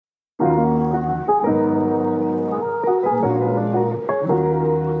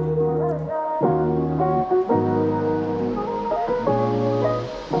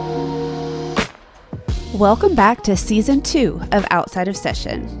Welcome back to Season 2 of Outside of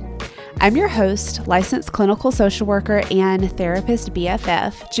Session. I'm your host, licensed clinical social worker and therapist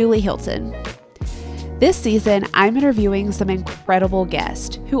BFF, Julie Hilton. This season, I'm interviewing some incredible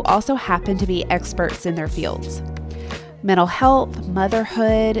guests who also happen to be experts in their fields. Mental health,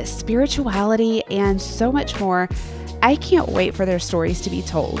 motherhood, spirituality, and so much more. I can't wait for their stories to be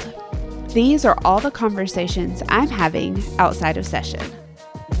told. These are all the conversations I'm having outside of session.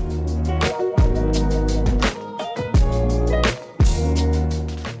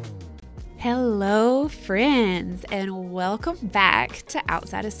 Hello, friends, and welcome back to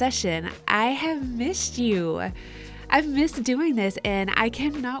Outside of Session. I have missed you. I've missed doing this, and I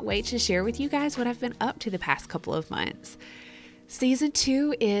cannot wait to share with you guys what I've been up to the past couple of months. Season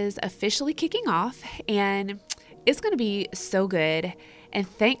 2 is officially kicking off, and it's going to be so good. And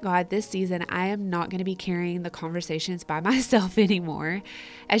thank God this season, I am not going to be carrying the conversations by myself anymore.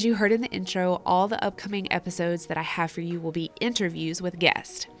 As you heard in the intro, all the upcoming episodes that I have for you will be interviews with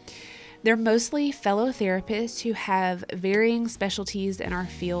guests. They're mostly fellow therapists who have varying specialties in our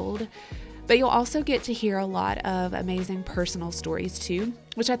field, but you'll also get to hear a lot of amazing personal stories too,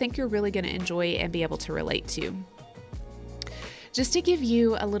 which I think you're really going to enjoy and be able to relate to. Just to give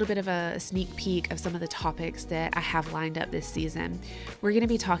you a little bit of a sneak peek of some of the topics that I have lined up this season, we're going to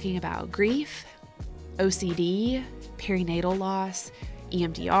be talking about grief, OCD, perinatal loss,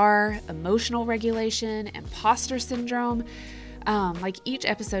 EMDR, emotional regulation, imposter syndrome. Each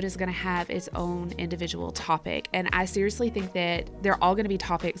episode is going to have its own individual topic. And I seriously think that they're all going to be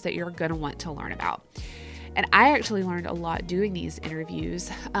topics that you're going to want to learn about. And I actually learned a lot doing these interviews.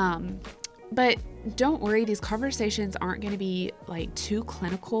 But don't worry, these conversations aren't going to be like too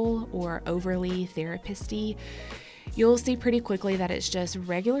clinical or overly therapist-y. You'll see pretty quickly that it's just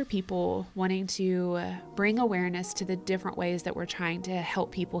regular people wanting to bring awareness to the different ways that we're trying to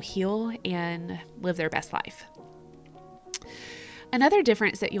help people heal and live their best life. Another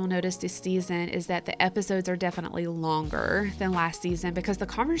difference that you'll notice this season is that the episodes are definitely longer than last season because the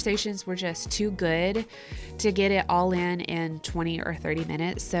conversations were just too good to get it all in 20 or 30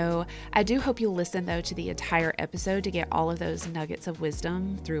 minutes. So I do hope you'll listen though to the entire episode to get all of those nuggets of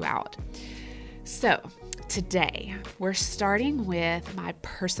wisdom throughout. So today we're starting with my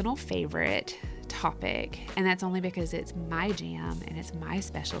personal favorite topic, and that's only because it's my jam and it's my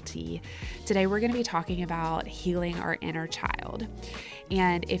specialty. Today we're going to be talking about healing our inner child.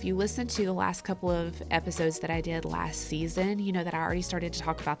 And if you listen to the last couple of episodes that I did last season, you know that I already started to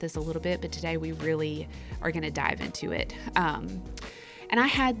talk about this a little bit, but today we really are going to dive into it. And I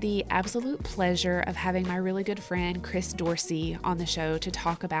had the absolute pleasure of having my really good friend Chris Dorsey on the show to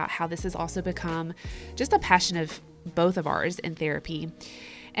talk about how this has also become just a passion of both of ours in therapy.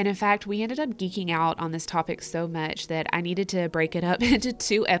 And in fact, we ended up geeking out on this topic so much that I needed to break it up into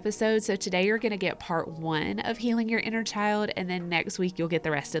 2 episodes. So today you're going to get part 1 of healing your inner child, and then next week you'll get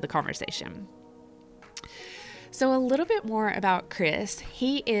the rest of the conversation. So a little bit more about Chris.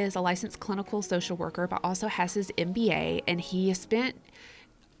 He is a licensed clinical social worker, but also has his MBA, and he spent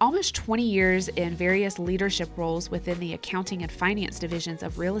almost 20 years in various leadership roles within the accounting and finance divisions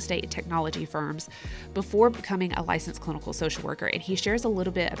of real estate and technology firms before becoming a licensed clinical social worker. And he shares a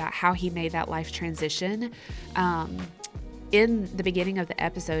little bit about how he made that life transition in the beginning of the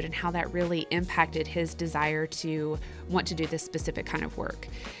episode and how that really impacted his desire to want to do this specific kind of work.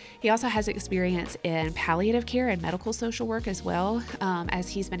 He also has experience in palliative care and medical social work as well, as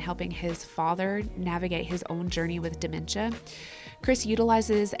he's been helping his father navigate his own journey with dementia. Chris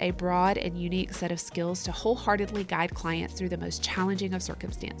utilizes a broad and unique set of skills to wholeheartedly guide clients through the most challenging of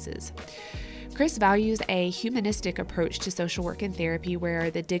circumstances. Chris values a humanistic approach to social work and therapy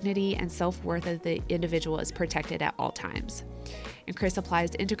where the dignity and self-worth of the individual is protected at all times. And Chris applies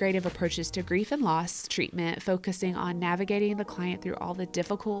integrative approaches to grief and loss treatment, focusing on navigating the client through all the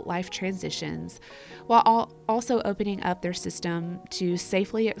difficult life transitions, while also opening up their system to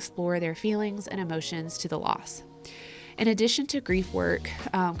safely explore their feelings and emotions to the loss. In addition to grief work,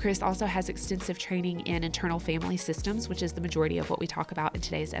 Chris also has extensive training in internal family systems, which is the majority of what we talk about in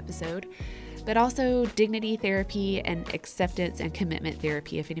today's episode, but also dignity therapy and acceptance and commitment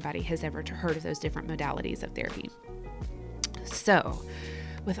therapy, if anybody has ever heard of those different modalities of therapy. So,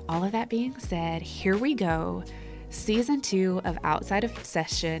 with all of that being said, here we go. Season 2 of Outside of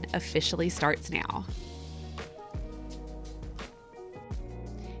Session officially starts now.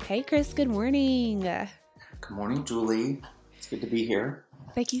 Hey, Chris, good morning. Good morning, Julie. It's good to be here.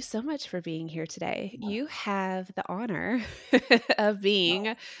 Thank you so much for being here today. You have the honor of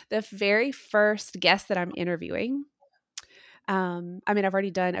being the very first guest that I'm interviewing. I mean, I've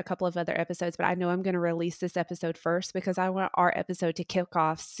already done a couple of other episodes, but I know I'm going to release this episode first because I want our episode to kick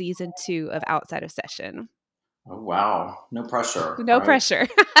off season 2 of Outside of Session. Oh, wow. No pressure, No right? pressure.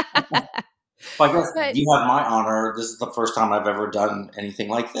 Well, I guess But you have my honor. This is the first time I've ever done anything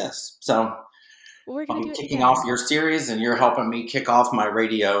like this. So we're going to I'm do it kicking off together. your series and you're helping me kick off my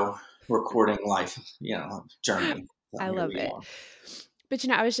radio recording life, journey. So I here love we it. are. But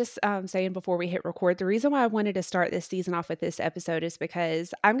I was just saying before we hit record, the reason why I wanted to start this season off with this episode is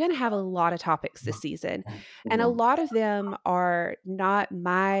because I'm going to have a lot of topics this season, and a Mhm. lot of them are not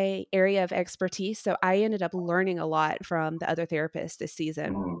my area of expertise. So I ended up learning a lot from the other therapists this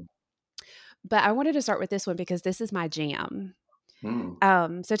season. Mhm. But I wanted to start with this one because this is my jam.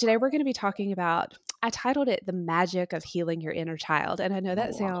 Mhm. So today we're going to be talking about, I titled it The Magic of Healing Your Inner Child. And I know Oh,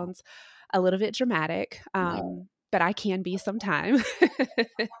 that wow. sounds a little bit dramatic, Yeah. but I can be sometime.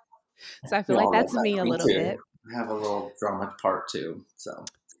 So I feel We like all get that's that. me a Me little too. bit. I have a little drama part too. So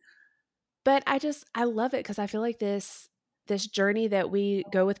But I love it because I feel like this journey that we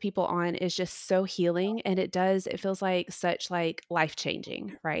go with people on is just so healing, and it feels like such like life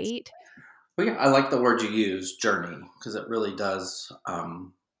changing, right? but yeah, I like the word you use, journey, because it really does.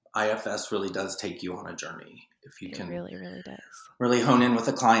 IFS really does take you on a journey. If you It can really, really does. really hone in with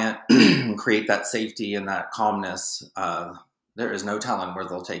a client and create that safety and that calmness, there is no telling where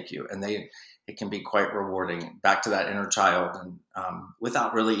they'll take you, and it can be quite rewarding. Back to that inner child, and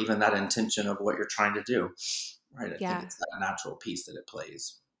without really even that intention of what you're trying to do, right? I think Yeah. it's that natural piece that it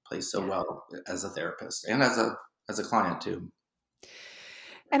plays so Yeah. well as a therapist and as a client too.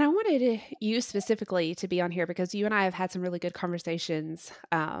 And I wanted you specifically to be on here because you and I have had some really good conversations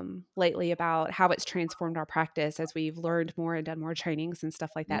lately about how it's transformed our practice as we've learned more and done more trainings and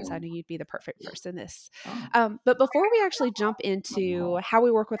stuff like that. So I Mm. know you'd be the perfect person this. Oh. But before we actually jump into how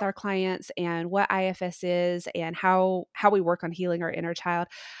we work with our clients and what IFS is and how we work on healing our inner child,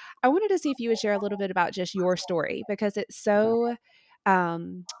 I wanted to see if you would share a little bit about just your story because it's so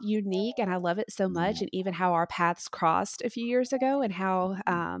unique and I love it so much, Mm. and even how our paths crossed a few years ago and how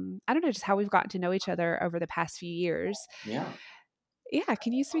I don't know, just how we've gotten to know each other over the past few years. Yeah. Yeah,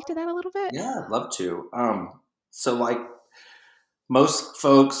 can you speak to that a little bit? Yeah, I'd love to. So like most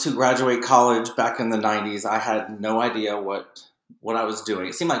folks who graduate college back in the 90s, I had no idea what I was doing.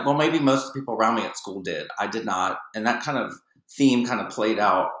 It seemed like, well, maybe most of the people around me at school did. I did not. And that kind of theme kind of played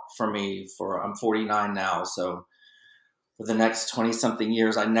out for me I'm 49 now. So for the next 20 something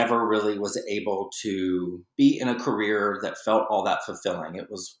years, I never really was able to be in a career that felt all that fulfilling.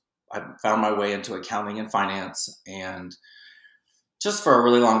 I found my way into accounting and finance, and just for a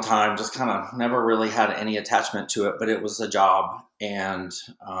really long time, just kind of never really had any attachment to it, but it was a job. And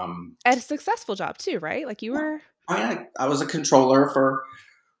And a successful job too, right? Like you yeah, were. I was a controller for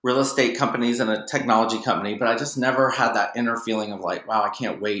real estate companies and a technology company, but I just never had that inner feeling of like, wow, I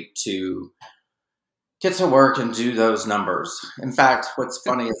can't wait to get to work and do those numbers. In fact, what's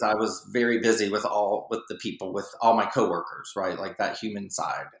funny is I was very busy with the people, with all my coworkers, right? Like that human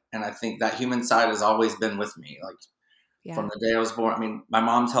side. And I think that human side has always been with me. Like Yeah. from the day I was born. I mean, my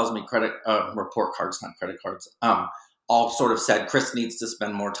mom tells me credit report cards, not credit cards, all sort of said Chris needs to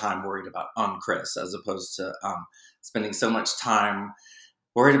spend more time worried about Chris as opposed to spending so much time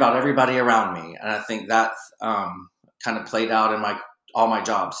worried about everybody around me. And I think that kind of played out in all my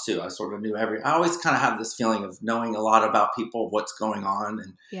jobs too. I sort of knew I always kind of have this feeling of knowing a lot about people, what's going on,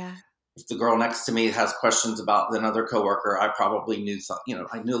 and Yeah. if the girl next to me has questions about another coworker, I probably knew some,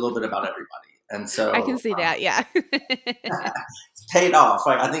 I knew a little bit about everybody. And I can so see that. Yeah. it's paid off.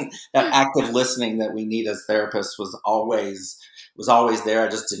 Like, I think that active listening that we need as therapists was always there. I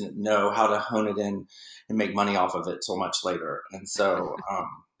just didn't know how to hone it in and make money off of it till much later. And so,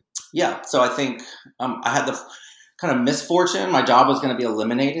 yeah. So I think I had the kind of misfortune. My job was going to be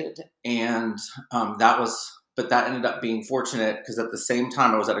eliminated, and but that ended up being fortunate because at the same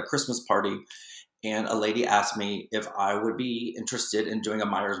time I was at a Christmas party. And a lady asked me if I would be interested in doing a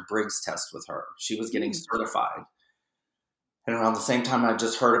Myers-Briggs test with her. She was getting Mm. certified. And around the same time, I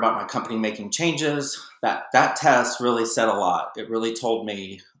just heard about my company making changes. That test really said a lot. It really told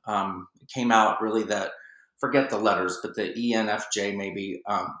me, it came out really that, forget the letters, but the ENFJ maybe,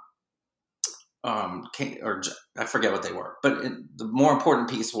 or I forget what they were. But the more important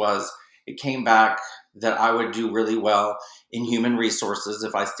piece was it came back that I would do really well in human resources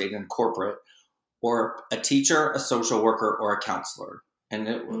if I stayed in corporate, or a teacher, a social worker, or a counselor. And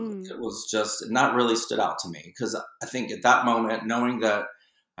Mm. it was just, and that really stood out to me because I think at that moment, knowing that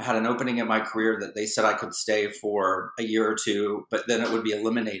I had an opening in my career that they said I could stay for a year or two, but then it would be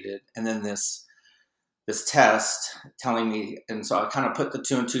eliminated. And then this this test telling me. And so I kind of put the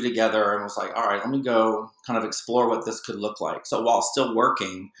two and two together and was like, all right, let me go kind of explore what this could look like. So while still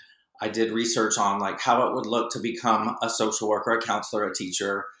working, I did research on like how it would look to become a social worker, a counselor, a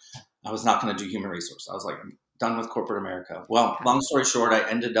teacher. I was not going to do human resource. I was like, I'm done with corporate America. Well, Okay. long story short, I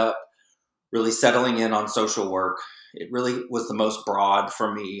ended up really settling in on social work. It really was the most broad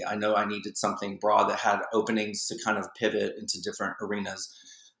for me. I know I needed something broad that had openings to kind of pivot into different arenas: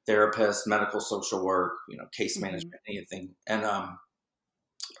 therapist, medical social work, case Mhm. management, anything. And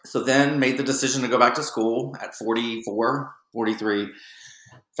so then made the decision to go back to school at 44, 43,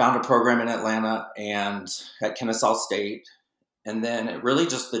 found a program in Atlanta and at Kennesaw State. And then it really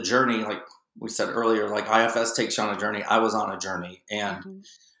just the journey, like we said earlier, like IFS takes you on a journey. I was on a journey and Mhm.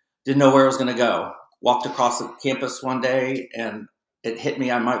 didn't know where I was going to go. Walked across the campus one day and it hit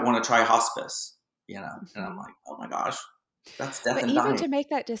me. I might want to try hospice, and I'm Mhm. like, oh my gosh, that's death But and even dying. to make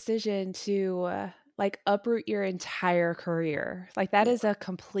that decision to, like, uproot your entire career, like, that Yeah, is a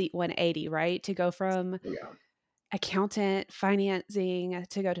complete 180, right? To go from yeah, accountant, financing,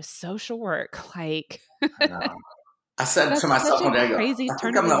 to go to social work, like, I know. I said to that's such myself a one day, I go, crazy I think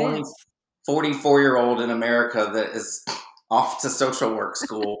turn of I'm the only events. 44-year-old in America that is off to social work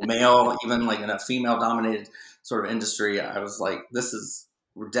school, male, even like in a female dominated sort of industry. I was like, this is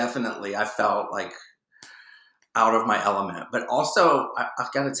definitely, I felt like out of my element. But also,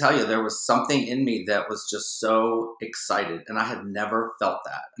 I've got to tell you, there was something in me that was just so excited, and I had never felt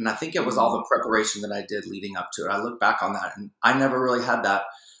that. And I think it was all Mhm. the preparation that I did leading up to it. I look back on that, and I never really had that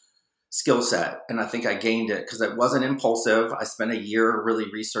skill set. And I think I gained it because it wasn't impulsive. I spent a year really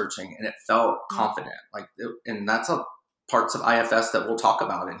researching and it felt Yeah. confident. And that's a parts of IFS that we'll talk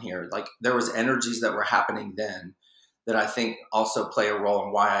about in here. Like there was energies that were happening then that I think also play a role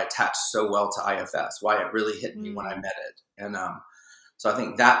in why I attached so well to IFS, why it really hit me when I Mm. met it. And so I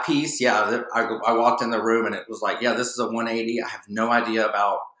think that piece, yeah, I walked in the room and it was like, yeah, this is a 180. I have no idea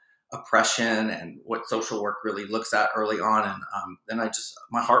about oppression and what social work really looks at early on. And then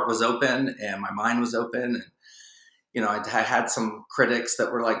my heart was open and my mind was open. And, I had some critics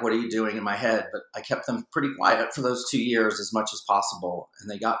that were like, what are you doing in my head? But I kept them pretty quiet for those 2 years as much as possible.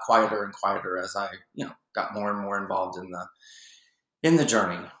 And they got quieter and quieter as I, got more and more involved in the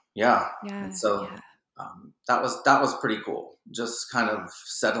journey. Yeah. And Yeah, so yeah. that was pretty cool. Just kind of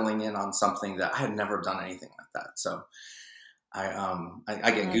settling in on something that I had never done anything like that. So I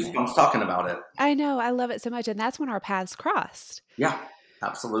I get love it. goosebumps talking about it. I know, I love it so much, and that's when our paths crossed. Yeah,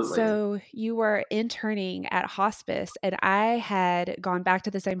 absolutely. So you were interning at hospice, and I had gone back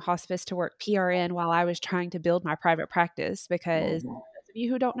to the same hospice to work PRN while I was trying to build my private practice because Mhm. those of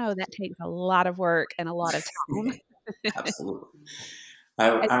you who don't know, that takes a lot of work and a lot of time. Absolutely.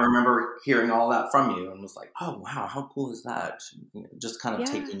 I remember hearing all that from you and was like, oh, wow, how cool is that? Just kind of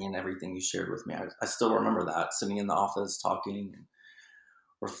Yeah. taking in everything you shared with me. I still remember that sitting in the office talking and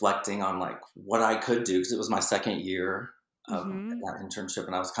reflecting on like what I could do because it was my second year of Mhm. that internship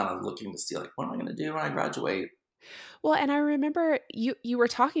and I was kind of looking to see like, what am I going to do when I graduate? Well, and I remember you were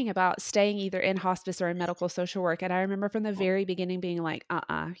talking about staying either in hospice or in medical social work, and I remember from the very beginning being like,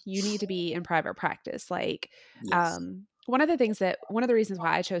 you need to be in private practice." Like, Yes. one of the reasons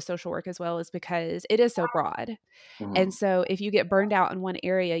why I chose social work as well is because it is so broad. And Hmm. so if you get burned out in one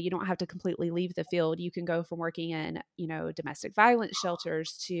area, you don't have to completely leave the field. You can go from working in, domestic violence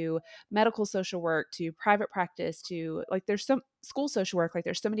shelters to medical social work to private practice to like there's some school social work, like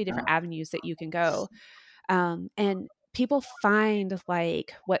there's so many different Yeah. avenues that you can go. And people find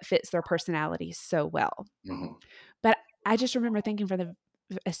like what fits their personality so well. Hmm. But I just remember thinking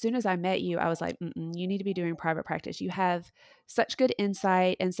as soon as I met you, I was like, you need to be doing private practice. You have such good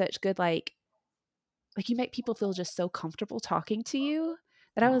insight and such good like you make people feel just so comfortable talking to you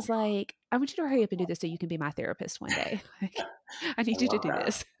that I was like, I want you to hurry up and do this so you can be my therapist one day. Like, I I need you to love do that.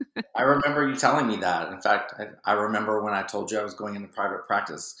 this. I remember you telling me that. In fact, I remember when I told you I was going into private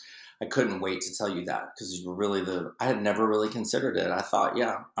practice, I couldn't wait to tell you that because you were really I had never really considered it. I thought,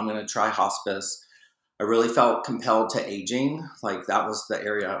 yeah, I'm going to try hospice. I really felt compelled to aging. Like that was the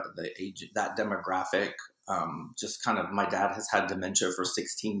area, the age, that demographic. Just kind of, my dad has had dementia for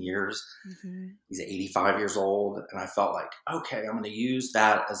 16 years. Mhm. He's 85 years old. And I felt like, okay, I'm going to use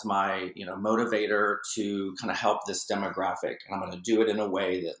that as my, motivator to kind of help this demographic. And I'm going to do it in a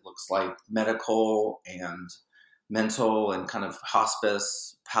way that looks like medical and mental and kind of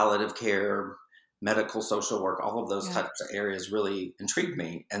hospice, palliative care, medical social work, all of those Yeah. types of areas really intrigued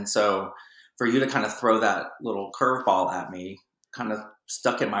me. And so for you to kind of throw that little curveball at me kind of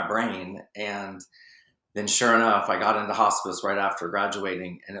stuck in my brain. And then sure enough, I got into hospice right after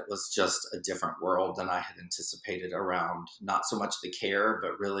graduating, and it was just a different world than I had anticipated around not so much the care,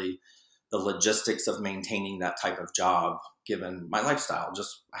 but really the logistics of maintaining that type of job, given my lifestyle.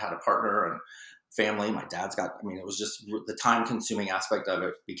 Just I had a partner and family. My dad's got. I mean, it was just the time consuming aspect of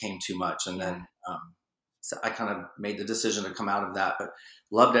it became too much, and then so I kind of made the decision to come out of that, but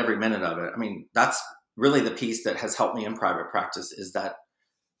loved every minute of it. I mean, that's really the piece that has helped me in private practice is that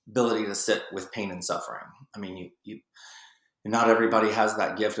ability to sit with pain and suffering. I mean, you not everybody has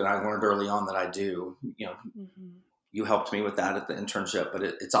that gift, and I learned early on that I do. You know, you helped me with that at the internship, but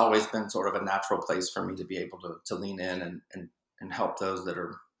it's always been sort of a natural place for me to be able to lean in and help those that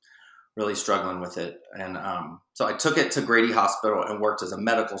are really struggling with it. And so I took it to Grady Hospital and worked as a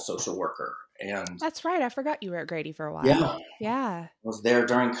medical social worker. And That's right. I forgot you were at Grady for a yeah, while. I Yeah. was there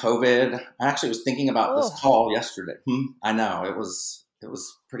during COVID. I actually was thinking about this Oh, call yesterday. I know it was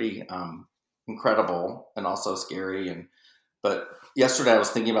pretty incredible and also scary. But yesterday I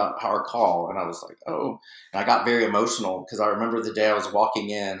was thinking about our call and I was like, oh, and I got very emotional because I remember the day I was walking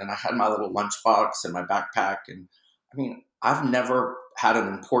in and I had my little lunchbox and my backpack. And I mean, I've never had an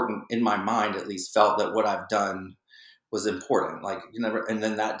important, in my mind at least, felt that what I've done was important. Like you never, and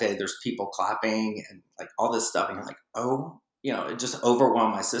then that day there's people clapping and like all this stuff. And you're like, oh, it just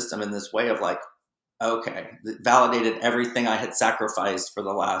overwhelmed my system in this way of like, okay, it validated everything I had sacrificed for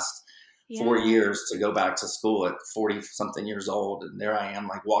the last 4 years to go back to school at 40 something years old. And there I am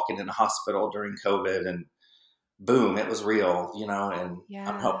like walking in a hospital during COVID and boom, it was real, and I'm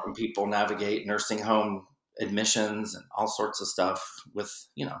yeah. helping people navigate nursing home admissions and all sorts of stuff with,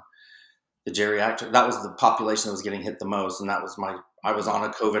 the geriatric. That was the population that was getting hit the most. And that was I was on a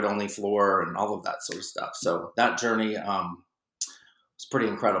COVID only floor and all of that sort of stuff. So that journey, was pretty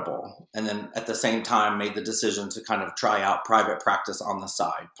incredible. And then at the same time made the decision to kind of try out private practice on the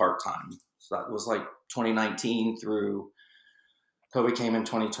side part-time. So that was like 2019 through COVID came in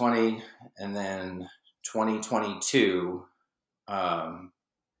 2020 and then 2022,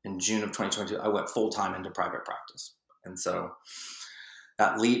 in June of 2022, I went full-time into private practice. And so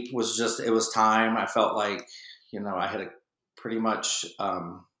that leap was it was time. I felt like, I had pretty much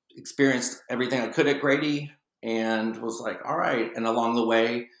experienced everything I could at Grady and was like, all right. And along the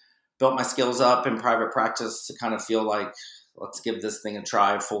way, built my skills up in private practice to kind of feel like, let's give this thing a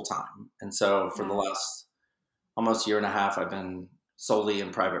try full time. And so for the last almost year and a half, I've been solely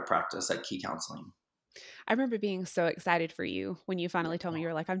in private practice at Key Counseling. I remember being so excited for you when you finally told me you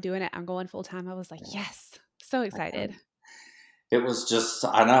were like, I'm doing it. I'm going full time. I was like, yes, so excited. It was just,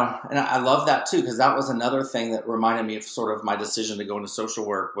 I know. And I love that too, because that was another thing that reminded me of sort of my decision to go into social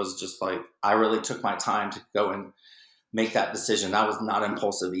work was just like, I really took my time to go and make that decision. That was not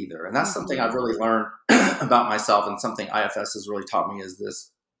impulsive either. And that's something I've really learned about myself and something IFS has really taught me is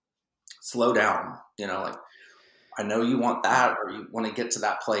this slow down, like I know you want that or you want to get to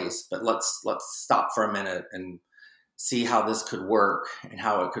that place, but let's stop for a minute and see how this could work and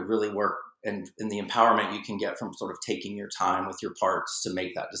how it could really work and the empowerment you can get from sort of taking your time with your parts to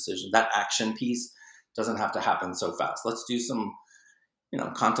make that decision. That action piece doesn't have to happen so fast. Let's do some,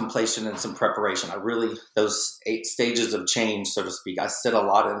 contemplation and some preparation. Those 8 stages of change, so to speak, I sit a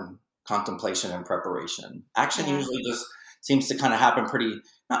lot in contemplation and preparation. Action usually just seems to kind of happen pretty,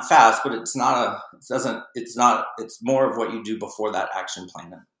 not fast, but it's more of what you do before that action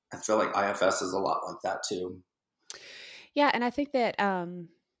plan. I feel like IFS is a lot like that too. Yeah. And I think that,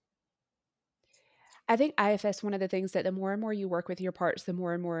 IFS, one of the things that the more and more you work with your parts, the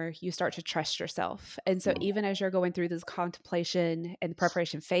more and more you start to trust yourself. And so even as you're going through this contemplation and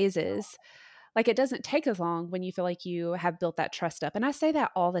preparation phases, like it doesn't take as long when you feel like you have built that trust up. And I say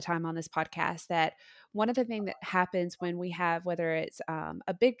that all the time on this podcast, that one of the things that happens when we have, whether it's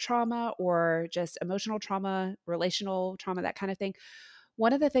a big trauma or just emotional trauma, relational trauma, that kind of thing,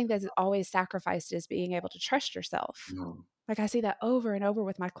 one of the things that's always sacrificed is being able to trust yourself. Like I see that over and over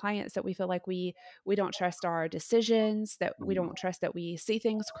with my clients, that we feel like we don't trust our decisions, that we don't trust that we see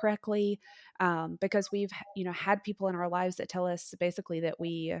things correctly, because we've had people in our lives that tell us basically that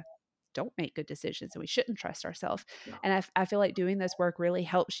we don't make good decisions and we shouldn't trust ourselves. And I feel like doing this work really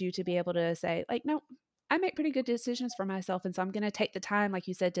helps you to be able to say like, no, I make pretty good decisions for myself, and so I'm going to take the time, like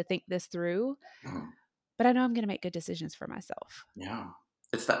you said, to think this through. But I know I'm going to make good decisions for myself. Yeah.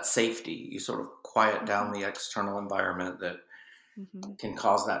 It's that safety. You sort of quiet down the external environment that can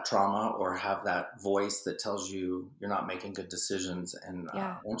cause that trauma or have that voice that tells you you're not making good decisions. And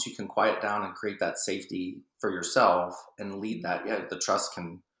once you can quiet down and create that safety for yourself and lead that, the trust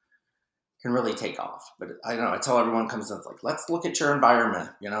can really take off. But I know I tell everyone comes in, it's like, let's look at your environment,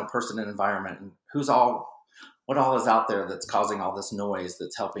 person and environment, and what all is out there that's causing all this noise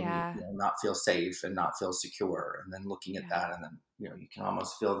that's helping you, not feel safe and not feel secure. And then looking at that, and then, you can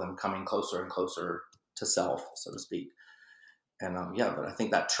almost feel them coming closer and closer to self, so to speak. And yeah, but I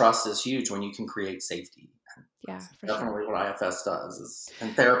think that trust is huge when you can create safety. Yeah, That's for sure. definitely what IFS does,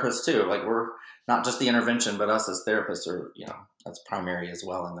 and therapists too. Like, we're not just the intervention, but us as therapists are, that's primary as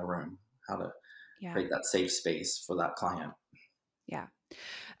well in the room. How to Yeah. create that safe space for that client. Yeah.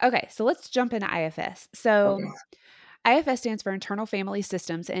 Okay, so let's jump into IFS. So Okay. IFS stands for Internal Family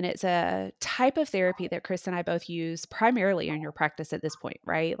Systems, and it's a type of therapy that Chris and I both use primarily in your practice at this point,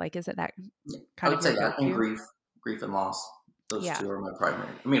 right? Like, isn't that I kind of would your say that, and go-to? grief and loss. Those Yeah. two are my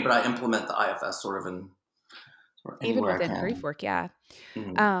primary. I mean, but I implement the IFS sort of in Even anywhere I within grief can. work, yeah.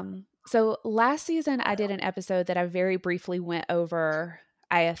 Mhm. So last season I did an episode that I very briefly went over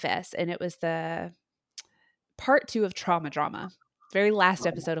IFS, and it was the part 2 of trauma drama. Very last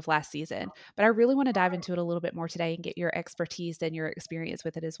episode of last season. But I really want to dive into it a little bit more today and get your expertise and your experience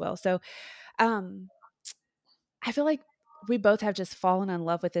with it as well. So, um I feel like we both have just fallen in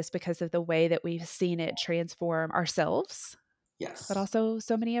love with this because of the way that we've seen it transform ourselves, but Yes. also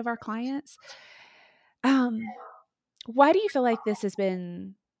so many of our clients. Um, why do you feel like this has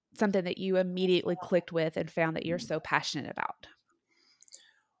been something that you immediately clicked with and found that you're so passionate about?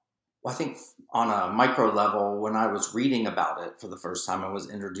 Well, I think on a micro level, when I was reading about it for the first time, I was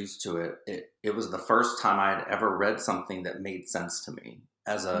introduced to it. It was the first time I had ever read something that made sense to me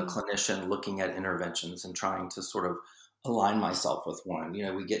as a Mm, clinician looking at interventions and trying to sort of align myself with one.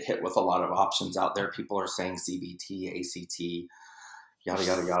 We get hit with a lot of options out there. People are saying CBT, ACT, yada,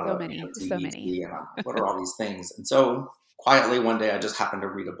 yada, there's so yada, many, so many. TBT, and what are all these things? And so quietly one day, I just happened to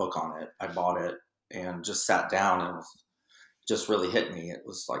read a book on it. I bought it and just sat down, and just really hit me. It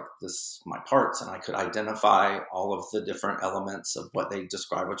was like this, my parts, and I could identify all of the different elements of what they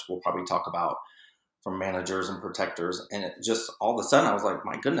describe, which we'll probably talk about, from managers and protectors. And it just, all of a sudden, I was like,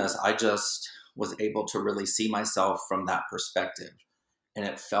 my goodness, I just was able to really see myself from that perspective. And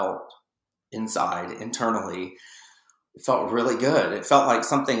it felt inside, internally, it felt really good. It felt like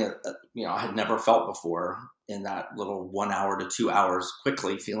something I had never felt before, in that little 1 hour to 2 hours,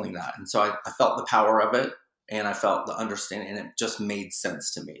 quickly feeling that. And so I felt the power of it, and I felt the understanding, and it just made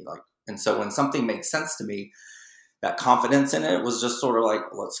sense to me. And so when something makes sense to me, that confidence in it was just sort of like,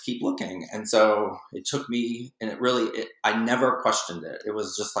 let's keep looking. And so it took me, and I never questioned it. It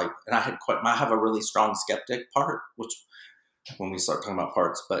was just like, and I have a really strong skeptic part, which, when we start talking about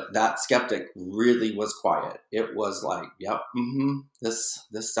parts, but that skeptic really was quiet. It was like, yep, this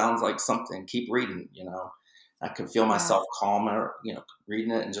sounds like something. Keep reading. I could feel Yeah. myself calmer,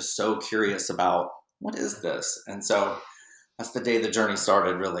 reading it, and just so curious about, what is this. And so that's the day the journey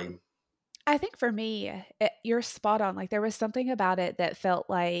started, really. I think for me, you're spot on. Like, there was something about it that felt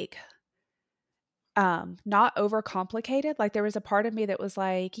like not overcomplicated. Like, there was a part of me that was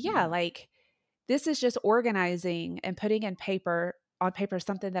like, yeah, like this is just organizing and putting in paper on paper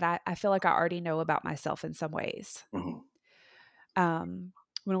something that I feel like I already know about myself in some ways. Mm-hmm. Um,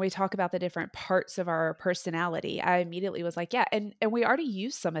 when we talk about the different parts of our personality, I immediately was like, yeah, and we already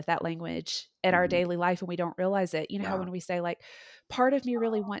use some of that language in our Mm-hmm. daily life and we don't realize it. You know how Yeah. when we say like part of me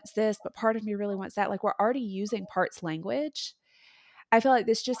really wants this, but part of me really wants that, like we're already using parts language. I feel like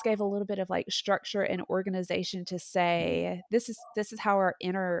this just gave a little bit of like structure and organization to say this is how our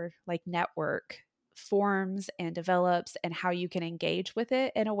inner like network forms and develops and how you can engage with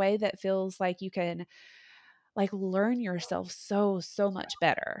it in a way that feels like you can like learn yourself so much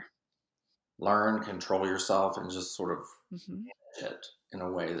better. Learn, control yourself, and just sort of Mhm. manage it in a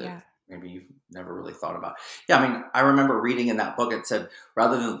way that Yeah. maybe you've never really thought about. Yeah, I mean, I remember reading in that book, it said,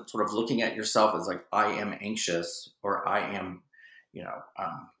 rather than sort of looking at yourself as like, I am anxious, or you know,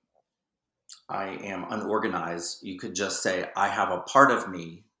 um, I am unorganized, you could just say, I have a part of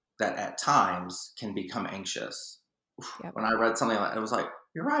me that at times can become anxious. Yep. When I read something like that, it was like,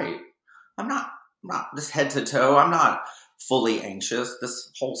 you're right. I'm not this head to toe. I'm not fully anxious.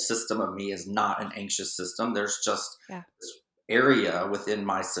 This whole system of me is not an anxious system. There's just Yeah. this area within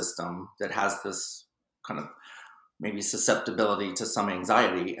my system that has this kind of maybe susceptibility to some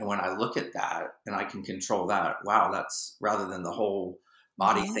anxiety. And when I look at that and I can control that, wow, that's, rather than the whole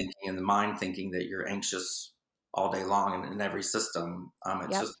body Mhm. thinking and the mind thinking that you're anxious all day long in every system.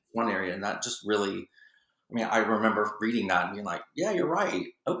 It's Yep. just one area. And that just really, I mean, I remember reading that and being like, yeah, you're right.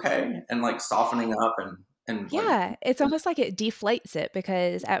 Okay. And like softening up, and like, Yeah, it's almost like it deflates it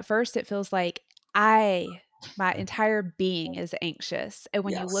because at first it feels like I my entire being is anxious. And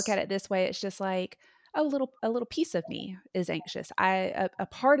when you look yes, at it this way, it's just like a little piece of me is anxious. A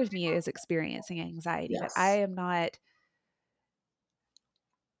part of me is experiencing anxiety, but I yes, am not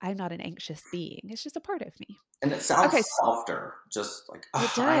I'm not an anxious being. It's just a part of me. And it sounds Okay, softer, just like,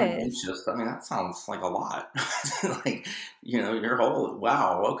 it I'm does. anxious. I mean, that sounds like a lot. Like, your whole,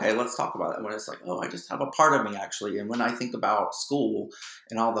 wow, okay, let's talk about it. When it's like, oh, I just have a part of me actually. And when I think about school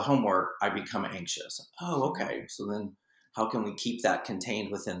and all the homework, I become anxious. Oh, Mhm. okay. So then how can we keep that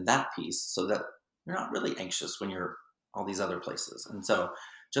contained within that piece so that you're not really anxious when you're all these other places? And so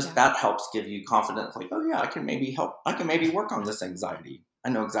just Yeah. that helps give you confidence, like, oh, yeah, I can maybe help. I can maybe work on this anxiety. I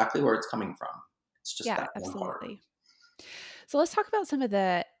know exactly where it's coming from. It's just Yeah, that one part. absolutely. So let's talk about some of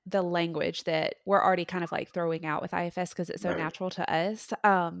the language that we're already kind of like throwing out with IFS because it's so Right. natural to us.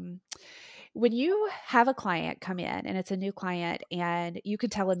 When you have a client come in and it's a new client and you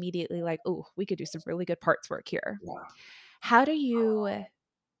could tell immediately like, oh, we could do some really good parts work here. Yeah. How do you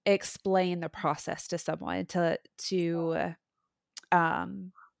explain the process to someone to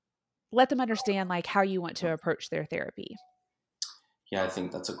um, let them understand like how you want to approach their therapy? Yeah, I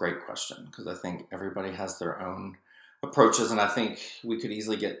think that's a great question because I think everybody has their own approaches, and I think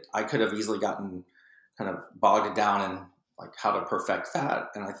I could have easily gotten kind of bogged down in like how to perfect that,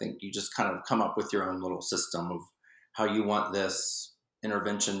 and I think you just kind of come up with your own little system of how you want this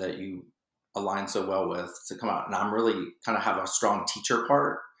intervention that you align so well with to come out. And I'm really kind of have a strong teacher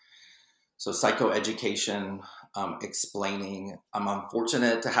part, so psychoeducation, explaining. I'm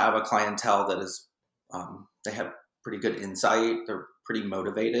unfortunate to have a clientele that is they have pretty good insight. They're pretty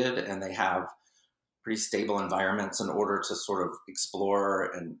motivated, and they have pretty stable environments in order to sort of explore.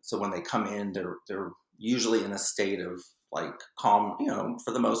 And so when they come in, they're usually in a state of like calm,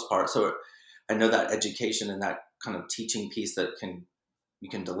 for the most part. So I know that education and that kind of teaching piece that can you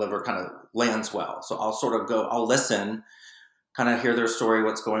can deliver kind of lands well. So I'll listen, kind of hear their story,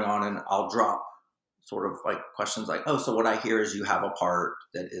 what's going on, and I'll drop sort of like questions like, oh, so what I hear is you have a part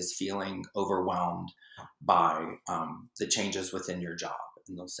that is feeling overwhelmed by the changes within your job.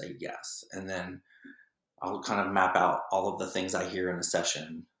 And they'll say yes. And then I'll kind of map out all of the things I hear in a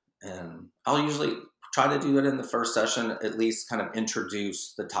session. And I'll usually try to do it in the first session, at least kind of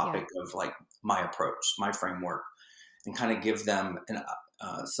introduce the Yeah. topic of like my approach, my framework, and kind of give them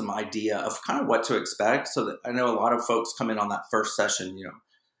some idea of kind of what to expect. So that I know a lot of folks come in on that first session,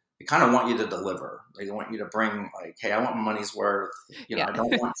 they kind of want you to deliver. They want you to bring like, hey, I want my money's worth. Yeah. I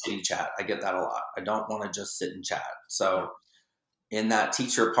don't want chitty chat. I get that a lot. I don't want to just sit and chat. Yeah. So in that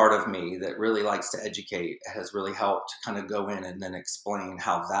teacher part of me that really likes to educate, it has really helped to kind of go in and then explain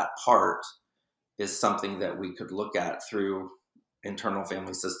how that part is something that we could look at through internal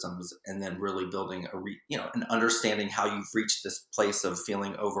family systems, and then really building an understanding how you've reached this place of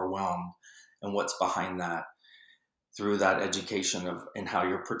feeling overwhelmed and what's behind that through that education of and how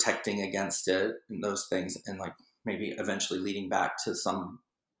you're protecting against it and those things, and like maybe eventually leading back to some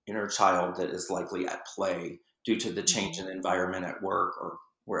inner child that is likely at play due to the change Mhm. in environment at work or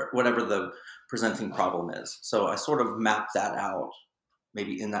whatever the presenting problem is. So I sort of map that out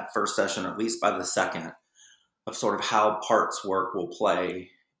maybe in that first session, or at least by the second, of sort of how parts work will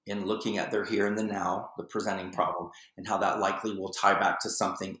play in looking at their here and the now, the presenting Yeah. problem, and how that likely will tie back to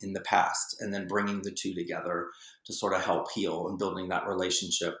something in the past, and then bringing the two together to sort of help heal and building that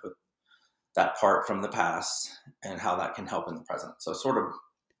relationship with that part from the past and how that can help in the present. So sort of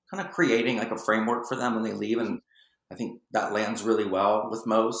kind of creating like a framework for them when they leave. And I think that lands really well with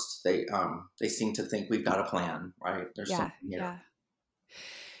most. They seem to think we've got a plan, right? There's Yeah. something here. Yeah.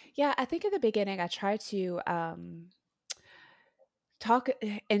 Yeah, I think in the beginning I try to talk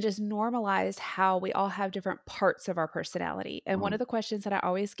and just normalize how we all have different parts of our personality. And one Mhm. of the questions that I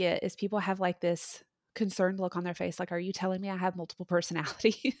always get is people have like this concerned look on their face like, are you telling me I have multiple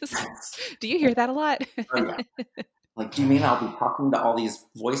personalities? Do you hear that a lot? Oh yeah. Like, do you mean I'll be talking to all these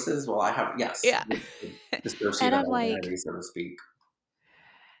voices? Well, I have, yes, Yeah. the dissociative And I'm identity, like, so to speak.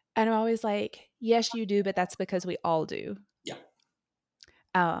 and I'm always like, yes, you do, but that's because we all do. Yeah.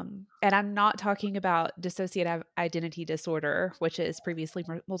 And I'm not talking about dissociative identity disorder, which is previously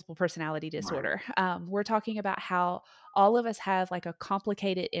multiple personality Right. disorder. We're talking about how all of us have like a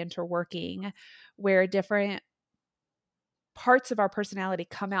complicated interworking where different parts of our personality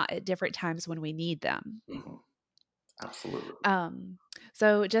come out at different times when we need them. Hmm. Absolutely. Um,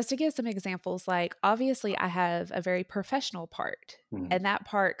 so just to give some examples, like obviously I have a very professional part, Hmm. and that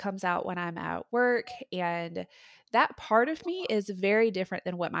part comes out when I'm at work, and that part of me is very different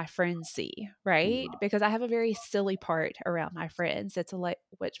than what my friends see, right? Because I have a very silly part around my friends. It's a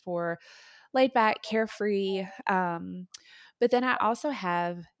which for laid back, carefree. But then I also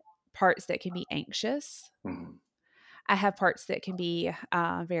have parts that can be anxious. Hmm. I have parts that can be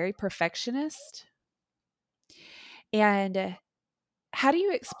very perfectionist. And how do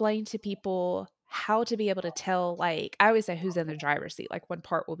you explain to people how to be able to tell, like, I always say who's in the driver's seat, like one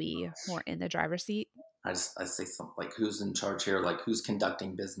part will be more in the driver's seat. I say something like who's in charge here, like who's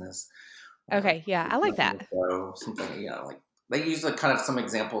conducting business, or like Okay, yeah, who's I like running the that. show, something, like they use like kind of some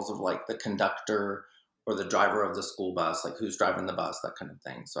examples of like the conductor or the driver of the school bus, like who's driving the bus, that kind of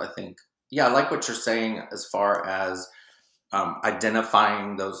thing. So I think, yeah, I like what you're saying as far as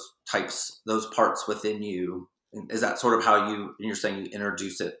identifying those parts within you. Is that sort of how you're saying you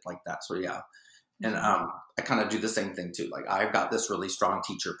introduce it like that? So yeah. And Mhm. I kind of do the same thing too. Like I've got this really strong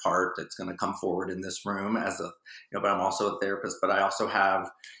teacher part that's going to come forward in this room but I'm also a therapist, but I also have,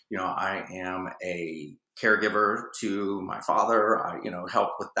 I am a caregiver to my father. I, help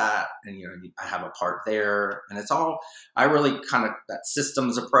with that. And, I have a part there, and I really kind of that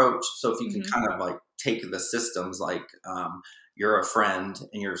systems approach. So if you can Mhm. kind of like take the systems, like you're a friend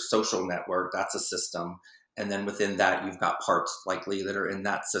and your social network, that's a system. And then within that, you've got parts likely that are in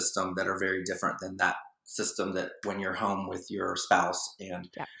that system that are very different than that system that when you're home with your spouse and,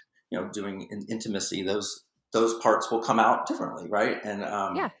 Yeah. doing intimacy, those parts will come out differently. Right. And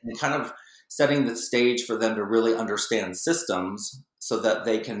kind of setting the stage for them to really understand systems so that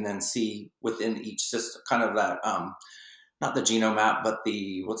they can then see within each system kind of that, not the genome map, but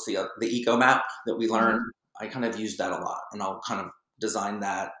the eco map that we learn. Mhm. I kind of use that a lot, and I'll kind of design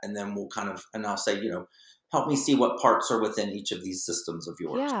that, and then and I'll say, help me see what parts are within each of these systems of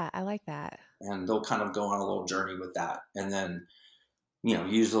yours. Yeah, I like that. And they'll kind of go on a little journey with that. And then,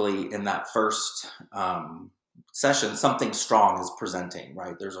 usually in that first session, something strong is presenting,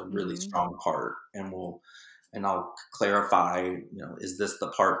 right? There's a really Mhm. strong part, and I'll clarify, is this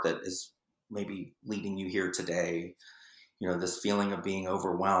the part that is maybe leading you here today? This feeling of being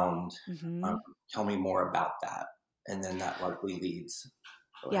overwhelmed. Um, Mhm. Tell me more about that. And then that likely leads.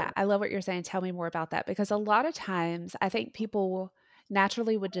 Go ahead. Yeah, I love what you're saying. Tell me more about that, because a lot of times I think people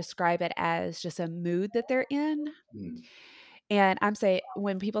naturally would describe it as just a mood that they're in. Mm, And I'm saying,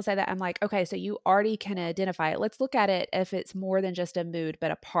 when people say that, I'm like, okay, so you already can identify it. Let's look at it if it's more than just a mood,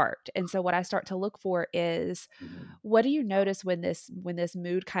 but a part. And so what I start to look for is, mhm, what do you notice when this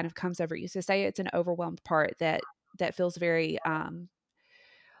mood kind of comes over you? So say it's an overwhelmed part that feels very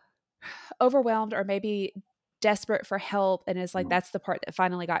overwhelmed, or maybe desperate for help, and is like, mhm, that's the part that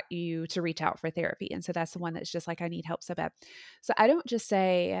finally got you to reach out for therapy. And so that's the one that's just like, I need help so bad. So I don't just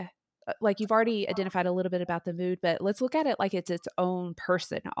say, like, you've already identified a little bit about the mood, but let's look at it like it's its own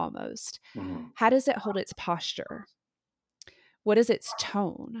person almost. mhm. How does it hold its posture? What is its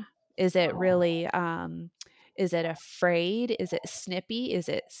tone? Is it really is it afraid? Is it snippy? Is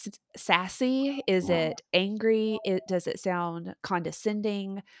it sassy? Is Mhm. it angry? Does it sound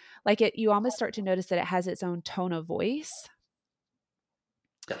condescending? Like, you almost start to notice that it has its own tone of voice.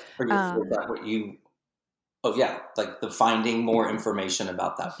 Is Um, that what you? Oh yeah, like the finding more information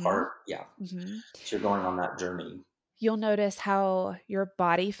about that mhm, part. Yeah, mhm. so you're going on that journey. You'll notice how your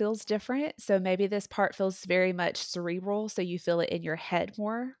body feels different. So maybe this part feels very much cerebral, so you feel it in your head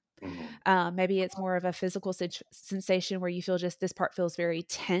more. Mhm, Maybe it's more of a physical sensation where you feel just this part feels very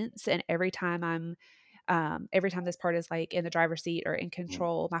tense, and every time this part is like in the driver's seat or in mhm.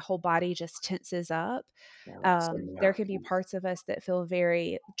 control, my whole body just tenses up. Yeah, that There sending can be piece. parts of us that feel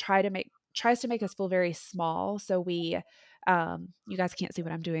very tries to make us feel very small. So you guys can't see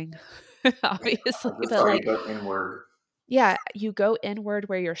what I'm doing, obviously, I just but saw you like, go inward. yeah, you go inward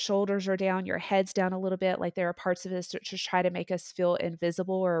where your shoulders are down, your head's down a little bit. Like, there are parts of us that just try to make us feel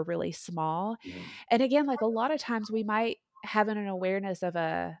invisible or really small. Mhm, And again, like, a lot of times we might have an awareness of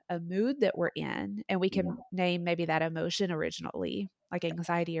a mood that we're in, and we mhm, can name maybe that emotion originally, like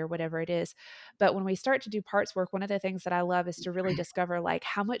anxiety or whatever it is. But when we start to do parts work, one of the things that I love is to really discover, like,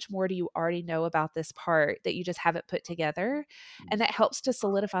 how much more do you already know about this part that you just haven't put together. mhm. And that helps to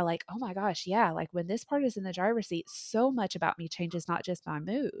solidify, like, oh my gosh, yeah, like when this part is in the driver's seat, so much about me changes, not just my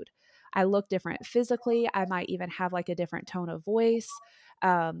mood. I look different physically. I might even have like a different tone of voice.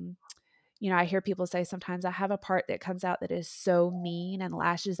 Um, I hear people say sometimes, I have a part that comes out that is so mean and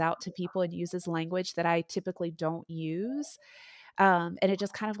lashes out to people and uses language that I typically don't use. And it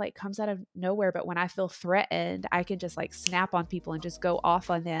just kind of like comes out of nowhere. But when I feel threatened, I can just like snap on people and just go off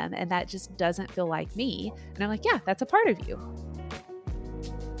on them. And that just doesn't feel like me. And I'm like, yeah, that's a part of you.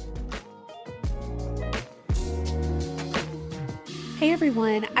 Hey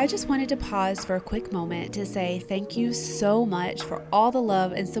everyone, I just wanted to pause for a quick moment to say thank you so much for all the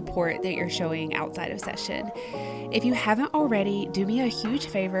love and support that you're showing outside of session. If you haven't already, do me a huge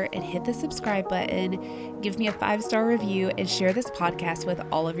favor and hit the subscribe button, give me a 5-star review, and share this podcast with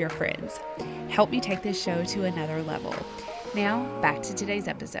all of your friends. Help me take this show to another level. Now, back to today's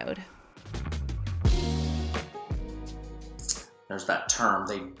episode. There's that term,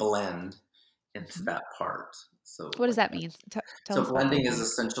 they blend. into Mhm. that part. So What does like that mean? Tell so us about blending is blending.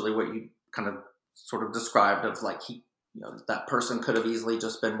 essentially what you kind of sort of described of like that person could have easily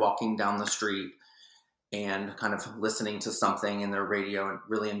just been walking down the street and kind of listening to something in their radio and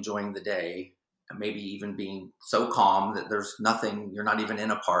really enjoying the day, and maybe even being so calm that there's nothing, you're not even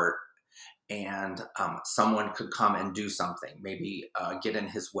in a part, and someone could come and do something, maybe get in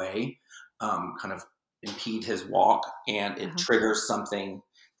his way, kind of impede his walk, and it Uh-huh. triggers something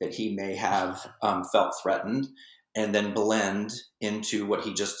that he may have felt threatened, and then blend into what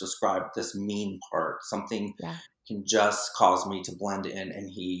he just described, this mean part. Something Yeah. can just cause me to blend in, and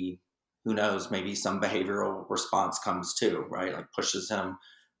he, who knows, maybe some behavioral response comes too, right? Like pushes him,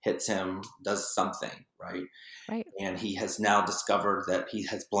 hits him, does something, right? Right. And he has now discovered that he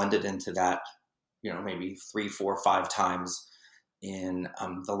has blended into that, maybe 3 4 5 times in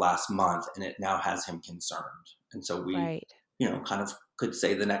the last month, and it now has him concerned. And so we, Right. kind of could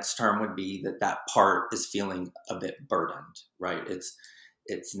say the next term would be that that part is feeling a bit burdened, right?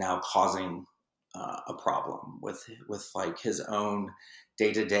 It's now causing a problem with like his own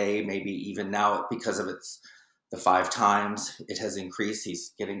day to day. Maybe even now, because of the 5 times it has increased,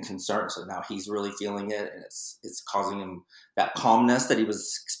 he's getting concerned. So now he's really feeling it, and it's causing him that calmness that he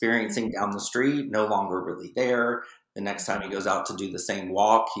was experiencing Mhm. down the street, no longer really there. The next time he Mhm. goes out to do the same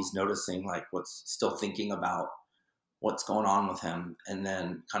walk, he's noticing like what's still thinking about what's going on with him, and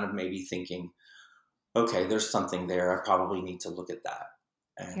then kind of maybe thinking, okay, there's something there. I probably need to look at that.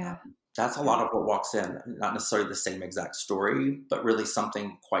 And Yeah. that's a Yeah. lot of what walks in. Not necessarily the same exact story, but really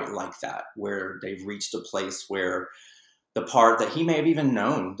something quite like that, where they've reached a place where the part that he may have even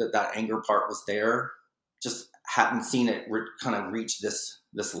known that that anger part was there, just hadn't seen it kind of reach this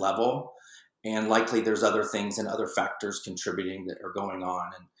level. And likely there's other things and other factors contributing that are going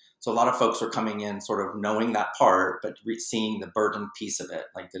on. And so a lot of folks are coming in sort of knowing that part, but seeing the burden piece of it,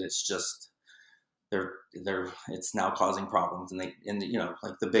 like that it's just they're it's now causing problems. And like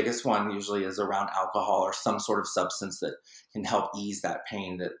the biggest one usually is around alcohol or some sort of substance that can help ease that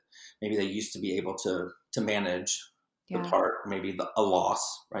pain that maybe they used to be able to manage the Yeah. part, maybe a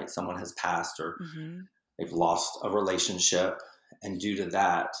loss, right? Someone has passed, or Mhm. they've lost a relationship, and due to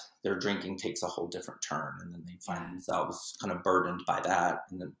that their drinking takes a whole different turn, and then they find Yeah. themselves kind of burdened by that,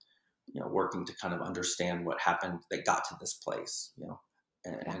 and then working to kind of understand what happened that got to this place, Yeah.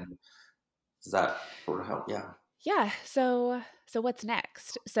 and does that sort of help? Yeah. Yeah. So what's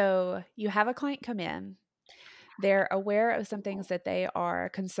next? So you have a client come in. They're aware of some things that they are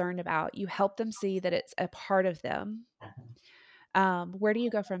concerned about. You help them see that it's a part of them. Where do you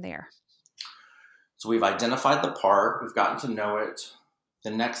go from there? So we've identified the part, we've gotten to know it.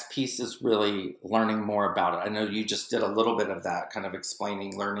 The next piece is really learning more about it. I know you just did a little bit of that, kind of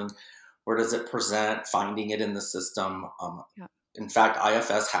explaining, learning where does it present, finding it in the system. Yeah. In fact,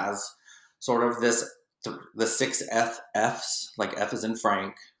 IFS has sort of the 6 F's, like F is in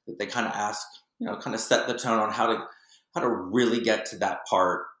Frank, that they kind of ask, kind of set the tone on how to really get to that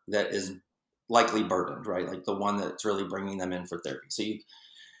part that is likely burdened, right? Like the one that's really bringing them in for therapy. So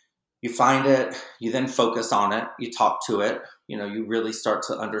you find it, you then focus on it, you talk to it, you really start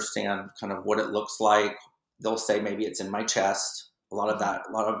to understand kind of what it looks like. They'll say maybe it's in my chest. Mhm.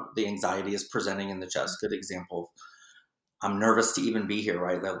 A lot of the anxiety is presenting in the chest. Good example. I'm nervous to even be here,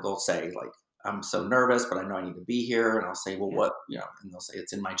 right? They'll say like, I'm so nervous, but I know I need to be here. And I'll say, well, Yeah. what, and they'll say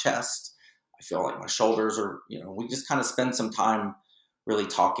it's in my chest. I feel like my shoulders are, we just kind of spend some time really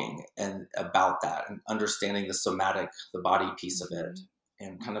talking and about that and understanding the somatic, the body piece of it, Mhm.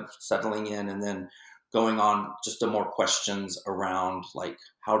 and kind of settling in, and then going on just a more questions around like,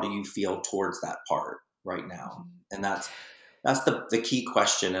 how do you feel towards that part right now? Mhm. And that's the key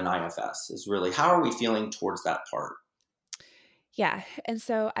question in IFS is really, how are we feeling towards that part? Yeah. And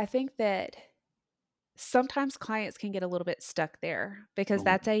so I think that sometimes clients can get a little bit stuck there because Mhm.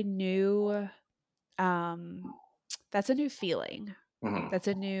 um that's a new feeling. Mhm. That's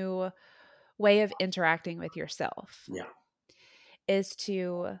a new way of interacting with yourself, Yeah. is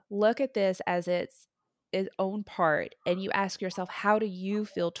to look at this as its own part and you ask yourself, how do you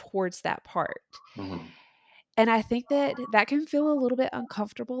feel towards that part? Mhm. And I think that that can feel a little bit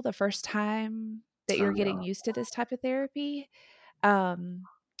uncomfortable the first time that Oh, you're yeah. getting used to this type of therapy, um,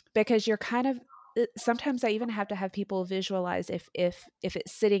 because you're kind of sometimes I even have to have people visualize if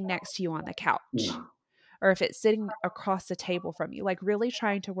it's sitting next to you on the couch Mhm. or if it's sitting across the table from you, like really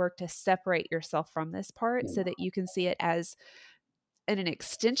trying to work to separate yourself from this part so Mhm. that you can see it as an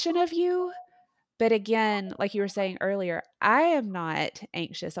extension of you. But again, like you were saying earlier, I am not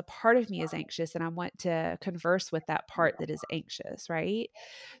anxious. A part of me is anxious and I want to converse with that part Yeah. that is anxious, right?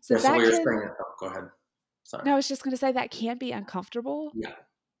 So Yeah, so we that were can, saying, oh, go ahead. Sorry. no, I was just going to say that can be uncomfortable. Yeah.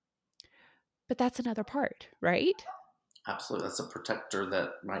 but that's another part, right? Absolutely. That's a protector that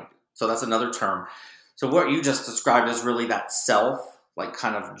might. So that's another term. So what you just described is really that self, like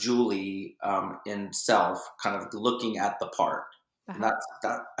kind of Julie in self, kind of looking at the part. And Uh-huh.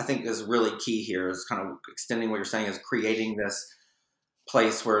 that I think is really key here. Is kind of extending what you're saying is creating this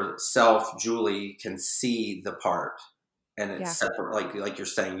place where self Julie can see the part, and it's Yeah. separate. Like you're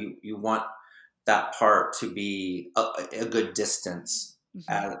saying, you want that part to be a good distance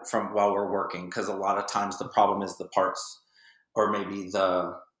Hmm. from while we're working, because a lot of times the problem is the parts, or maybe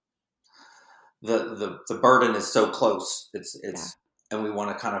the burden is so close. Yeah. And we want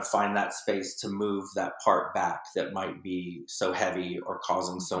to kind of find that space to move that part back that might be so heavy or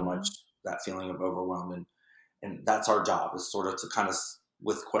causing so much, Hmm. that feeling of overwhelm. And that's our job, is sort of to kind of,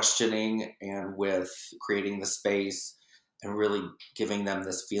 with questioning and with creating the space and really giving them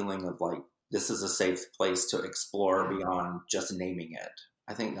this feeling of like, this is a safe place to explore Yeah. beyond just naming it.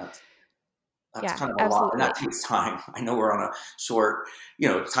 I think that's Yeah, kind of a lot, and that absolutely. takes time. I know we're on a short,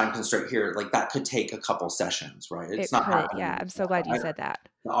 time constraint here. Like, that could take a couple sessions, right? It's It not could. Yeah. happening. I'm so glad you said that.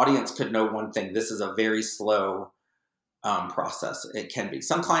 The audience could know one thing: this is a very slow process. It can be.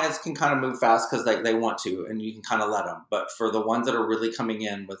 Some clients can kind of move fast because they want to, and you can kind of let them. But for the ones that are really coming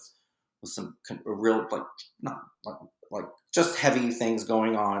in with some real, like, not like just heavy things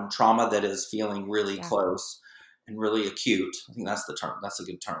going on, trauma that is feeling really Yeah. close and really acute. I think that's the term. That's a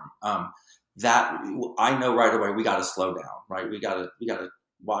good term. That I know right away, we got to slow down. Right, we got to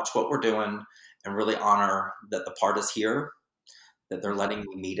watch what we're doing and really honor that the part is here, that they're Hmm. letting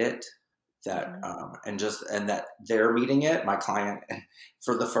me meet it, that Hmm. and that they're meeting it, my client,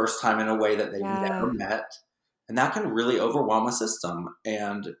 for the first time in a way that they've never Yeah. met, and that can really overwhelm a system.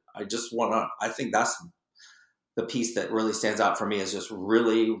 And I think that's the piece that really stands out for me, is just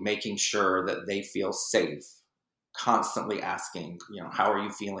really making sure that they feel safe, constantly asking, how are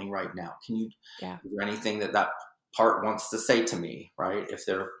you feeling right now? Yeah. Is there anything that part wants to say to me, right? If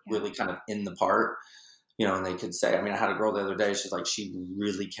they're Yeah. really kind of in the part, and they could say, I mean, I had a girl the other day, she's like, she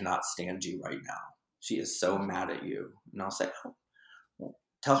really cannot stand you right now. She is so Hmm. mad at you. And I'll say, oh, well,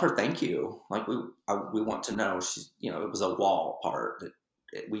 tell her thank you. Like, we want to know. She's, it was a wall part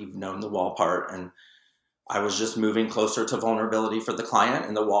we've known the wall part. And I was just moving closer to vulnerability for the client.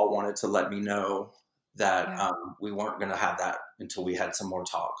 And the wall wanted to let me know that Yeah. we weren't going to have that until we had some more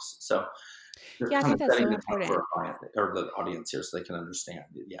talks. So just Yeah. I kind think of that's setting so the tone for important. a client or the audience here so they can understand.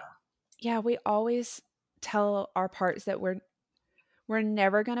 Yeah. Yeah. We always tell our parts that we're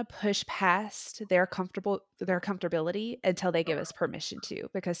never going to push past their comfortability until they give us permission to,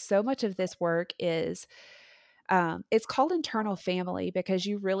 because so much of this work is it's called internal family, because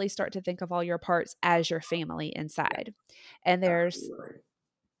you really start to think of all your parts as your family Yeah. inside. And there's Absolutely.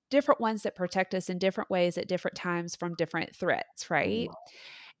 different ones that protect us in different ways at different times from different threats, right? Mhm.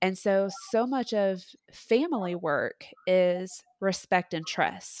 And so much of family work is respect and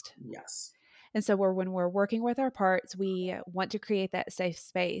trust. Yes. And so when we're working with our parts, we want to create that safe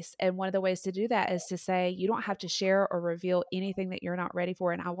space. And one of the ways to do that is to say, you don't have to share or reveal anything that you're not ready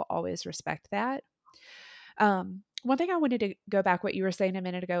for. And I will always respect that. One thing I wanted to go back, what you were saying a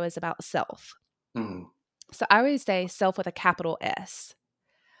minute ago, is about self. Mhm. So I always say self with a capital S.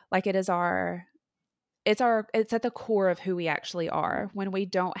 Like it's at the core of who we actually are when we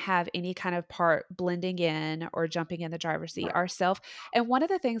don't have any kind of part blending in or jumping in the driver's seat Right. ourself. And one of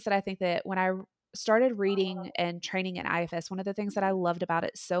the things that I think that when I started reading and training in IFS, one of the things that I loved about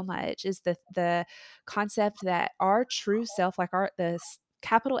it so much is the concept that our true self, like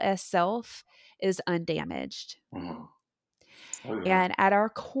capital S self, is undamaged. Mhm. Oh, yeah. And at our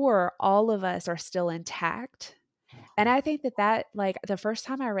core, all of us are still intact. And I think that like the first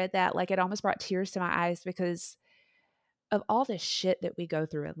time I read that, like it almost brought tears to my eyes because of all the shit that we go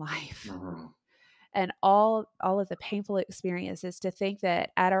through in life Mhm. and all of the painful experiences, to think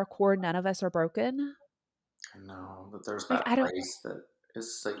that at our core none of us are broken. I know, but there's Like that I don't place that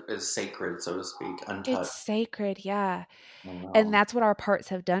is sacred, so to speak, It's untouched. sacred, yeah. I And know. that's what our parts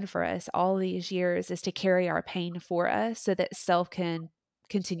have done for us all these years, is to carry our pain for us so that self can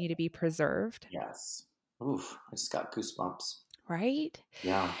continue to be preserved, Yes. Oof, I just got goosebumps. right?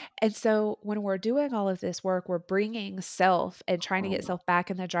 Yeah. And so when we're doing all of this work, we're bringing self and trying to get Mhm. self back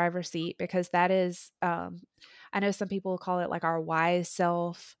in the driver's seat, because that is, I know some people call it like our wise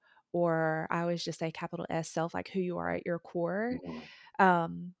self, or I always just say capital S self, like who you are at your core. Mhm.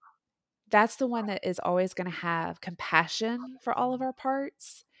 Um, that's the one that is always going to have compassion for all of our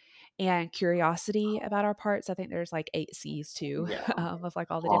parts and curiosity about our parts. I think there's like 8 C's too, Yeah. of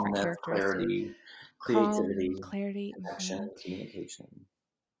like all the different Calmness, characteristics. clarity, Calm, creativity, clarity. connection, communication.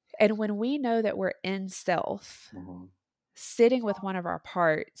 And when we know that we're in self, Mhm. sitting with one of our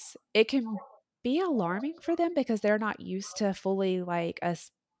parts, it can be alarming for them because they're not used to fully like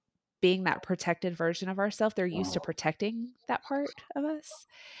us being that protected version of ourselves. They're used to protecting that part of us.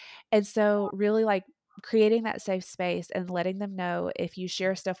 And so, really, like creating that safe space and letting them know if you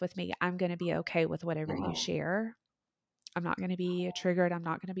share stuff with me, I'm going to be okay with whatever you Mhm. share. I'm not going to be triggered. I'm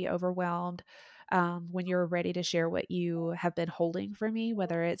not going to be overwhelmed. When you're ready to share what you have been holding for me,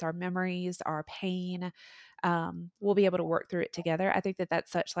 whether it's our memories, our pain, we'll be able to work through it together. I think that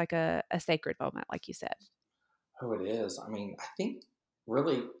that's such like a sacred moment, like you said. Oh, it is. I mean, I think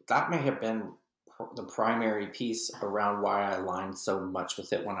really that may have been the primary piece around why I aligned so much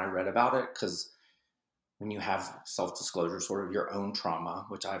with it when I read about it. Because when you have self disclosure, sort of your own trauma,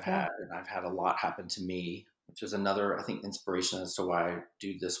 which I've Yeah. had, and I've had a lot happen to me, which is another, I think, inspiration as to why I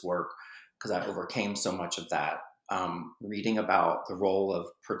do this work, because I overcame so much of that. Reading about the role of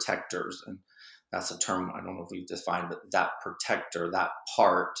protectors, and that's a term I don't know if we've defined, but that protector, that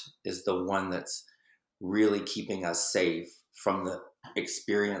part is the one that's really keeping us safe from the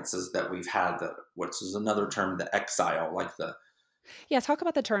experiences that we've had, that which is another term, the exile, like the Yeah. Talk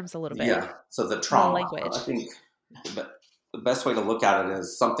about the terms a little bit, yeah, so the the trauma. I language. think the best way to look at it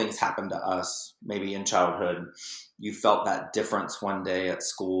is something's happened to us, maybe in childhood. You felt that difference one day at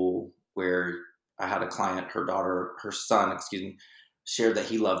school where I had a client, her son, excuse me, shared that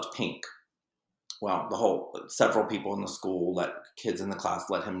he loved pink. Well, several people in the school, kids in the class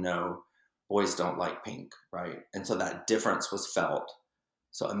let him know boys don't like pink, right? And so that difference was felt.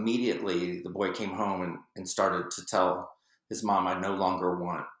 So immediately the boy came home and started to tell his mom, I no longer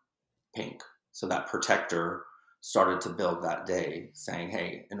want pink. So that protector started to build that day, saying,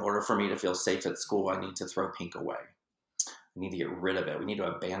 hey, in order for me to feel safe at school, I need to throw pink away. I need to get rid of it. We need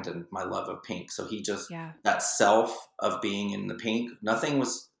to abandon my love of pink. So he just, Yeah. that self of being in the pink,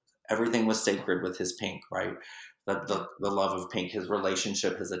 everything was sacred with his pink, right? Yeah. The love of pink, his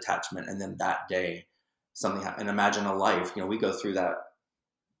relationship, his attachment. And then that day, something happened. And imagine a life, we go through that.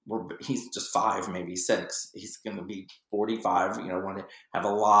 He's just 5, maybe 6. He's going to be 45, want to have a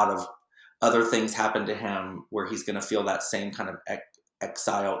lot of other things happen to him where he's going to feel that same kind of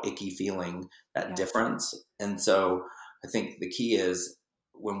exile, icky feeling, that Yes. difference. And so I think the key is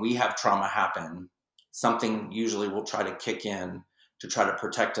when we have trauma happen, something usually will try to kick in to try to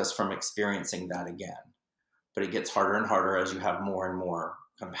protect us from experiencing that again. But it gets harder and harder as you have more and more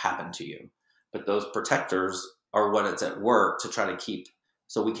kind of happen to you. But those protectors are what it's at work to try to keep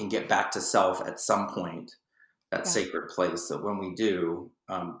so we can get back to self at some point, that Yeah. sacred place. That when we do,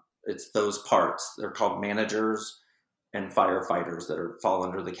 it's those parts. They're called managers and firefighters that fall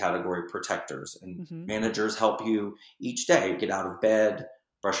under the category protectors. And Hmm. managers help you each day get out of bed,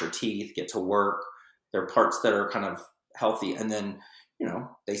 brush your teeth, get to work. They're parts that are kind of healthy. And then,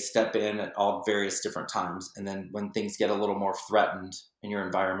 they step in at all various different times. And then when things get a little more threatened and your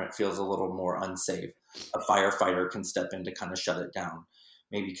environment feels a little more unsafe, a firefighter can step in to kind of shut it down.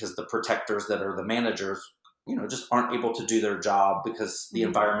 Maybe because the protectors that are the managers, just aren't able to do their job because the Hmm.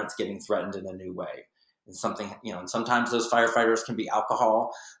 environment's getting threatened in a new way. And something, and sometimes those firefighters can be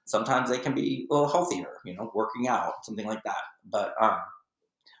alcohol. Sometimes they can be a little healthier, working out, something like that. But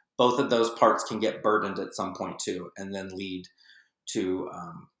both of those parts can get burdened at some point too, and then lead to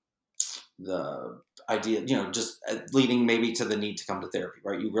the idea, just leading maybe to the need to come to therapy,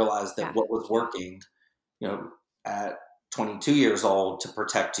 right? You realize that Yeah. what was Yeah. working, at 22 years old to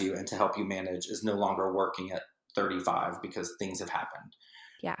protect you and to help you manage is no longer working at 35 because things have happened.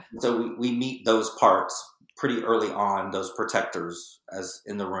 Yeah. So we meet those parts pretty early on, those protectors as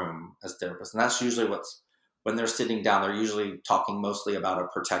in the room as therapists. And that's usually when they're sitting down, they're usually talking mostly about a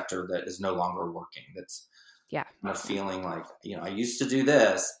protector that is no longer working. That's Yeah. kind of Yeah. feeling like, I used to do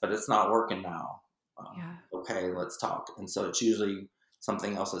this, but it's not working now. Yeah. Okay, let's talk. And so it's usually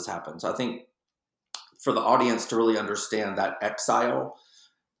something else has happened. So I think for the audience to really understand that exile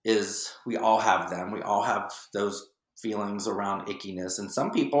is, we all have them. We all have those feelings around ickiness. And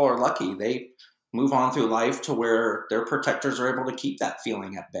some people are lucky. They move on through life to where their protectors are able to keep that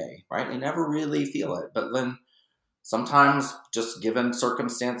feeling at bay, right? They never really feel it. But then sometimes, just given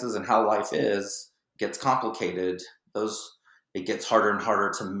circumstances and how life is, gets complicated, it gets harder and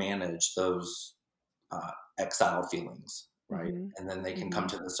harder to manage those exile feelings, right? Hmm. And then they can come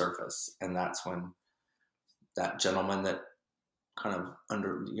Hmm. to the surface. And that's when that gentleman that kind of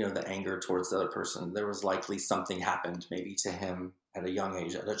under, the anger towards the other person, there was likely something happened maybe to him at a young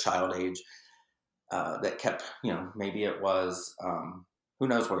age, at a child age, that kept, maybe it was, who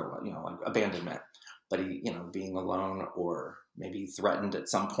knows what it was, like abandonment, but he, being alone, or maybe threatened at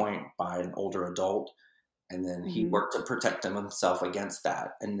some point by an older adult. And then he Hmm. worked to protect himself against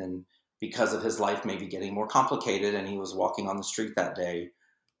that. And then because of his life maybe getting more complicated and he was walking on the street that day,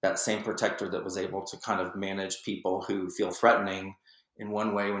 that same protector that was able to kind of manage people who feel threatening in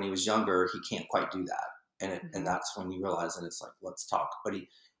one way when he was younger, he can't quite do that. And Mhm. that's when you realize, and it's like, let's talk. But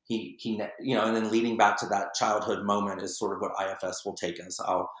and then leading back to that childhood moment is sort of what IFS will take us.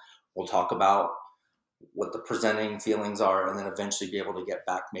 We'll talk about what the presenting feelings are, and then eventually be able to get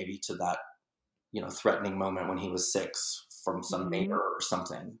back maybe to that, threatening moment when he was 6 from some neighbor Mhm. or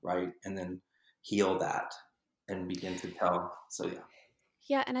something, right? And then heal that and begin to tell. So yeah.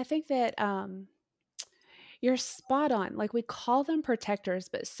 Yeah, and I think that you're spot on. Like we call them protectors,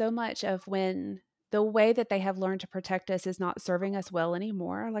 but so much of when the way that they have learned to protect us is not serving us well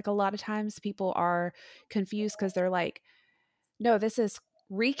anymore. Like a lot of times people are confused because they're like, no, this is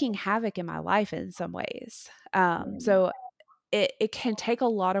wreaking havoc in my life in some ways. Mm, So it can take a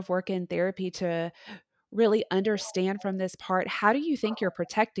lot of work in therapy to really understand from this part, how do you think you're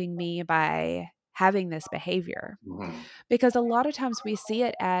protecting me by having this behavior? mhm, Because a lot of times we see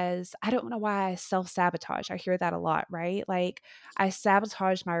it as, I don't know why I self sabotage. I hear that a lot, right? Like I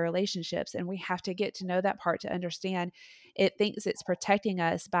sabotage my relationships, and we have to get to know that part to understand it thinks it's protecting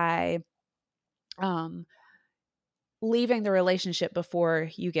us by um, leaving the relationship before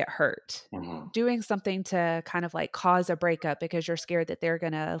you get hurt. mhm, Doing something to kind of like cause a breakup because you're scared that they're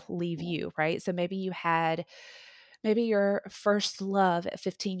going to leave mhm. you, right? So maybe your first love at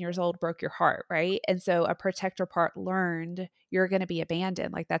 15 years old broke your heart, right? And so a protector part learned you're going to be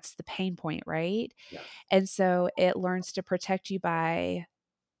abandoned. Like that's the pain point, right? Yes. And so it learns to protect you by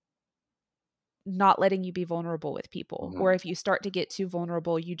not letting you be vulnerable with people. Or Mhm. if you start to get too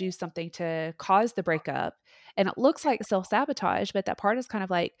vulnerable, you do something to cause the breakup. And it looks like self sabotage, but that part is kind of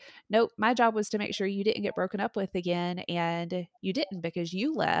like, nope, my job was to make sure you didn't get broken up with again. And you didn't because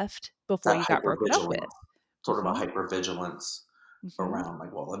you left before That you got broken up with. hypervigilance, sort of a Hmm. hypervigilance Hmm. around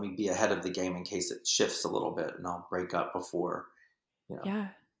like, well, let me be ahead of the game in case it shifts a little bit and I'll break up before, you know.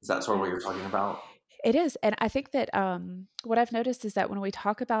 Yeah. Is that sort of what Yeah. you're talking about? It is, and I think that, what I've noticed is that when we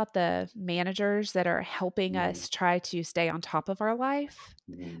talk about the managers that are helping Mhm, us try to stay on top of our life,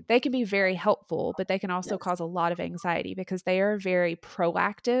 mhm. they can be very helpful, but they can also Yes. cause a lot of anxiety because they are very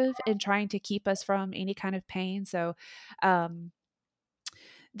proactive in trying to keep us from any kind of pain. So, um,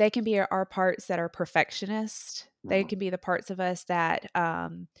 they can be our parts that are perfectionist. They Mhm. can be the parts of us that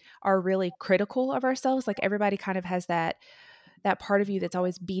are really critical of ourselves. Like everybody kind of has that part of you that's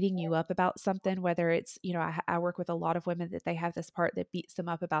always beating you up about something, whether it's, I work with a lot of women that they have this part that beats them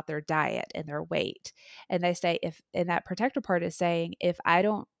up about their diet and their weight. And they say, and that protector part is saying, if I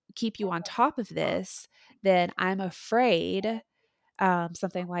don't keep you on top of this, then I'm afraid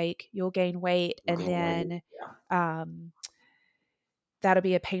something like you'll gain weight and Looking way, then yeah. um, that'll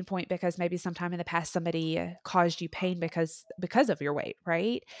be a pain point because maybe sometime in the past somebody caused you pain because of your weight,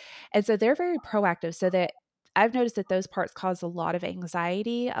 right? And so they're very proactive so that I've noticed that those parts cause a lot of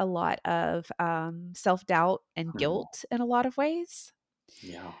anxiety, a lot of self-doubt and Mhm. guilt in a lot of ways,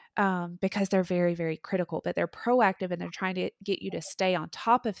 Yeah. because they're very, very critical, but they're proactive and they're trying to get you to stay on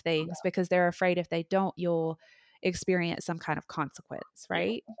top of things because they're afraid if they don't, you'll experience some kind of consequence, Yeah.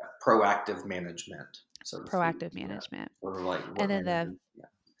 right? Proactive management, so to speak. Proactive Yeah. management. Sort of like And what then the managers, yeah.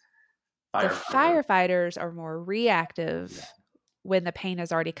 the Firefighter. firefighters are more Yeah. reactive when the pain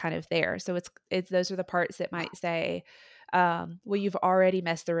is already kind of there. So it's those are the parts that might say, well, you've already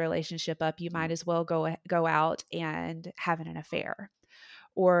messed the relationship up. You might as well go out and have an affair,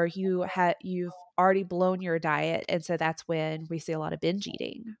 or you've already blown your diet, and so that's when we see a lot of binge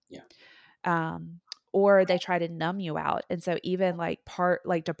eating. Yeah. Um, or they try to numb you out, and so even like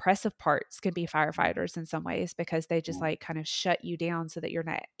depressive parts can be firefighters in some ways because they just Mhm. like kind of shut you down so that you're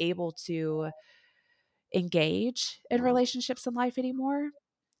not able to engage in Mhm. relationships in life anymore.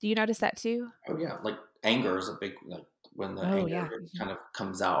 Do you notice that too? Oh yeah, like anger is a big, like when the Oh, anger yeah. Mhm. kind of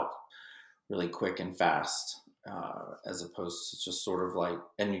comes out really quick and fast, as opposed to just sort of like,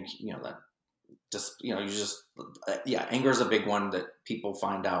 and that just you just yeah, anger is a big one that people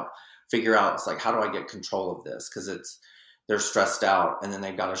figure out. It's like, how do I get control of this? Because they're stressed out, and then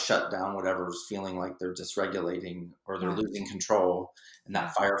they've got to shut down whatever's feeling like they're dysregulating or they're Yeah. losing control. And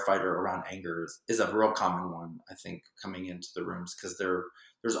that Yeah. firefighter around anger is a real common one, I think, coming into the rooms because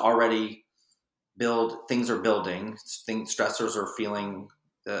there's already things are building, stressors are feeling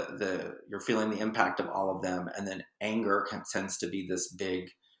you're feeling the impact of all of them, and then anger tends to be this big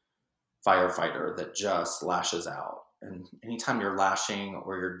firefighter that just lashes out. And anytime you're lashing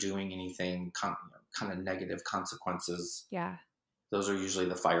or you're doing anything kind of negative consequences, Yeah. those are usually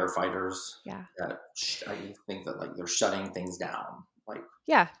the firefighters Yeah. that I think that like they're shutting things down. Like,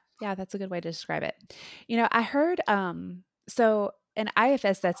 Yeah. Yeah, that's a good way to describe it. I heard so in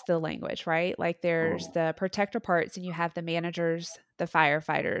IFS, that's the language, right? Like there's the protector parts and you have the managers, the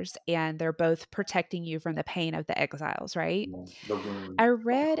firefighters, and they're both protecting you from the pain of the exiles, right? The wound. I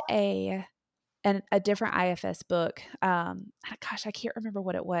read a different IFS book. Gosh, I can't remember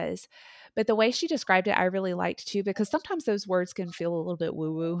what it was, but the way she described it, I really liked too, because sometimes those words can feel a little bit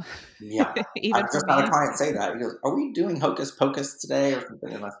woo woo, Yeah. I even for just had a me. client say that. He goes, "Are we doing hocus pocus today or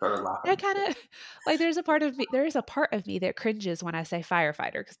something?" And I started I laughing. kind of like there is a part of me that cringes when I say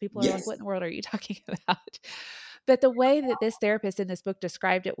firefighter because people are like, Yes. what in the world are you talking about? But the way that this therapist in this book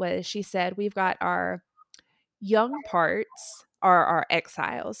described it was she said, we've got our young parts are our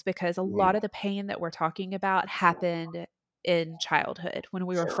exiles because a lot Mm, of the pain that we're talking about happened in childhood when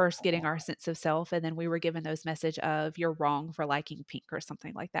we were sure. first getting our sense of self and then we were given those message of you're wrong for liking pink or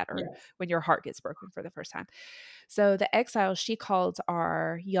something like that, or Yes. when your heart gets broken for the first time. So the exiles she called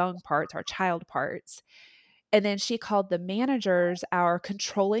our young parts, our child parts, and then she called the managers our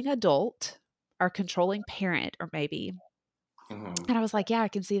controlling adult, our controlling parent, or maybe. Hmm. And I was like, yeah, I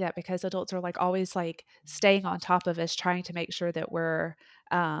can see that because adults are like always like staying on top of us, trying to make sure that we're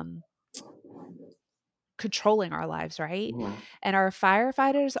um, controlling our lives, right? Hmm. And our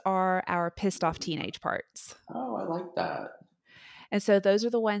firefighters are our pissed off teenage parts. Oh, I like that. And so those are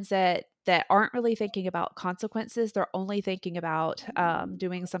the ones that aren't really thinking about consequences. They're only thinking about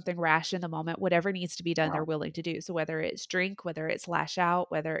doing something rash in the moment. Whatever needs to be done, they're Wow. willing to do. So whether it's drink, whether it's lash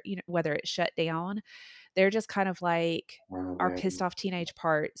out, whether it's shut down, they're just kind of like Run our away. pissed off teenage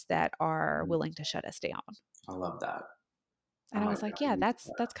parts that are willing to shut us down. I love that. I And I might was have like, to yeah, use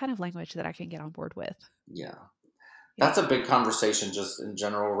that's kind of language that I can get on board with. Yeah. Yeah. That's a big conversation just in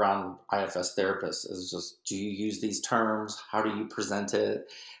general around IFS therapists is just, do you use these terms? How do you present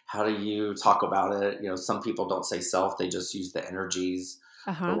it? How do you talk about it? Some people don't say self, they just use the energies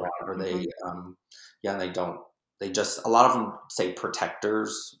or Uh-huh. whatever. Uh-huh. Yeah, and they just, a lot of them say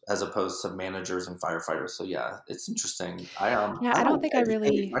protectors as opposed to managers and firefighters. So yeah, it's interesting. Yeah, I I like don't think I educate.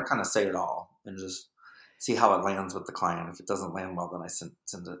 really I kind of say it all and just see how it lands with the client. If it doesn't land well, then I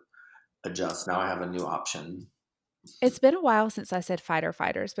send it adjust. Now I have a new option. it's been a while since I said fighter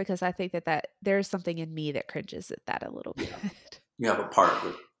fighters because I think that there's something in me that cringes at that a little Yeah. bit. You have a part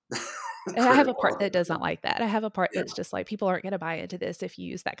with And I have a critical part of that it. doesn't like that. I have a part Yeah. that's just like people aren't going to buy into this if you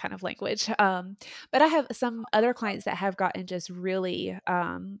use that kind of language. But I have some other clients that have gotten just really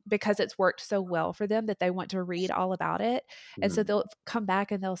because it's worked so well for them that they want to read all about it, and so Mhm. they'll come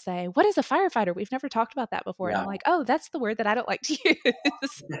back and they'll say, "What is a firefighter? We've never talked about that before." And Yeah. I'm like, "Oh, that's the word that I don't like to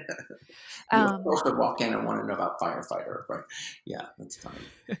use." You of um, course would walk in and want to know about firefighter, right? Yeah, that's funny.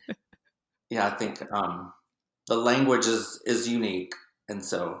 Yeah, I think the language is unique, and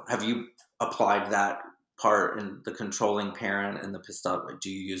so have you applied that part in the controlling parent and the pissed off? Do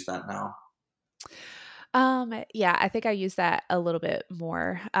you use that now? yeah, I think I use that a little bit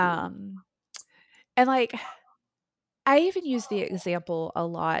more. And like I even use the example a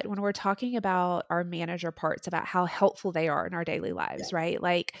lot when we're talking about our manager parts, about how helpful they are in our daily Yeah. lives, right?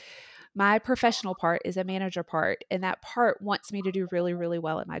 Like my professional part is a manager part, and that part wants me to do really, really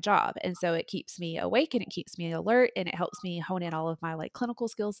well at my job. And so it keeps me awake and it keeps me alert and it helps me hone in all of my like clinical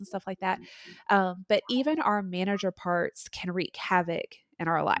skills and stuff like that. But even our manager parts can wreak havoc in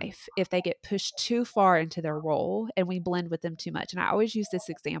our life if they get pushed too far into their role and we blend with them too much. And I always use this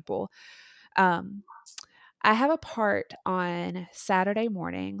example. Um, I have a part on Saturday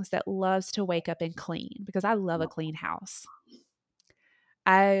mornings that loves to wake up and clean because I love a clean house.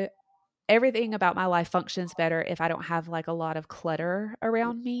 I Everything about my life functions better if I don't have like a lot of clutter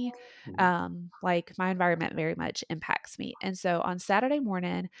around me. Mhm. Like my environment very much impacts me. And so on Saturday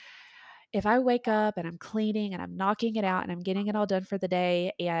morning, if I wake up and I'm cleaning and I'm knocking it out and I'm getting it all done for the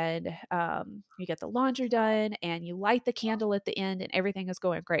day, and you get the laundry done and you light the candle at the end and everything is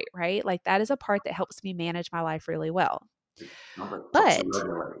going great, right? Like that is a part that helps me manage my life really well. Sounds like helps you But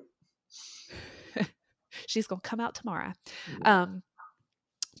regulate. she's going to come out tomorrow. Yeah. Um,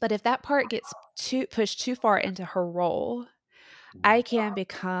 but if that part gets too pushed too far into her role, I can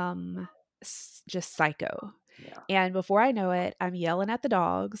become just psycho. Yeah. And before I know it, I'm yelling at the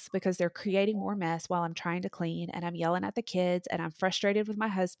dogs because they're creating more mess while I'm trying to clean. And I'm yelling at the kids and I'm frustrated with my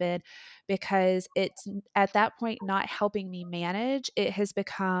husband because it's at that point not helping me manage. It has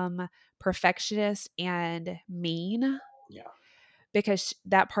become perfectionist and mean Yeah. because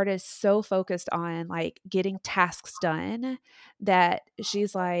that part is so focused on like getting tasks done that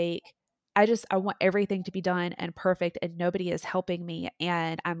she's like, I want everything to be done and perfect and nobody is helping me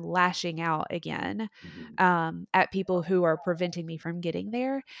and I'm lashing out again Mhm. at people who are preventing me from getting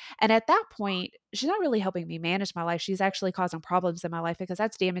there. And at that point, she's not really helping me manage my life. She's actually causing problems in my life because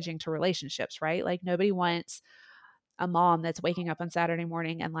that's damaging to relationships, right? Like nobody wants a mom that's waking up on Saturday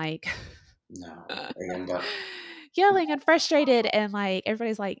morning and like No, they end up. yelling and frustrated and like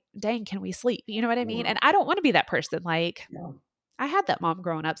everybody's like, dang, can we sleep? You know what I mean? Mm, And I don't want to be that person. Like yeah, I had that mom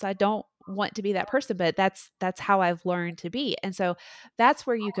growing up, so I don't want to be that person, but that's how I've learned to be. And so that's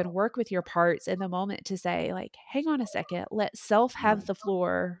where you can work with your parts in the moment to say like, hang on a second, let self have mm, the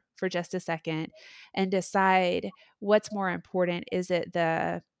floor for just a second and decide what's more important. Is it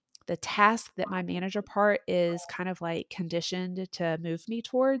the task that my manager part is kind of like conditioned to move me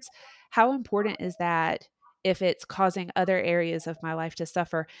towards? How important is that if it's causing other areas of my life to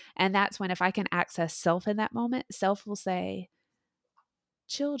suffer? And that's when if I can access self in that moment, self will say,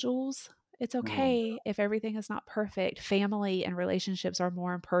 chill, Jules. It's mm, okay if everything is not perfect. Family and relationships are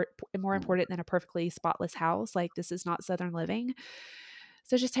more mm. important than a perfectly spotless house. Like this is not Southern living.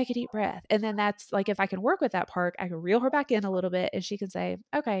 So just take a deep breath. And then that's like if I can work with that part, I can reel her back in a little bit and she can say,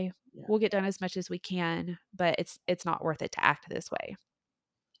 "Okay, Yeah, we'll get done as much as we can, but it's not worth it to act this way."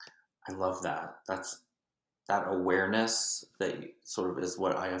 I love that. That's that awareness that sort of is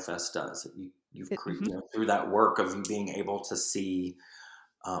what IFS does. Mhm. Through that work of you being able to see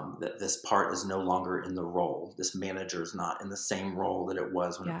that this part is no longer in the role. This manager is not in the same role that it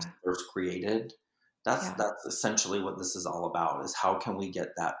was when it was Yeah. first created. That's Yeah. that's essentially what this is all about. Is how can we get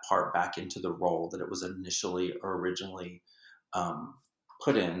that part back into the role that it was initially or originally um,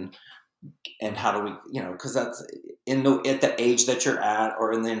 put in, and how do we, because that's in the at the age that you're at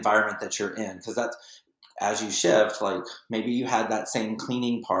or in the environment that you're in, because that's as you shift, like maybe you had that same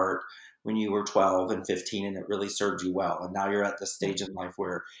cleaning part when you were 12 and 15 and it really served you well. And now you're at the Yeah. stage in life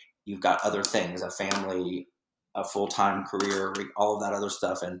where you've got other things, a family, a full-time career, all of that other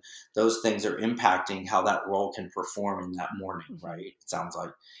stuff. And those things are impacting how that role can perform in that morning, right? Mhm. It sounds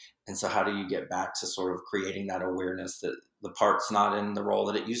like. And so how do you get back to sort of creating that awareness that the part's not in the role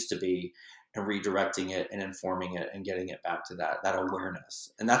that it used to be, and redirecting it and informing it and getting it back to that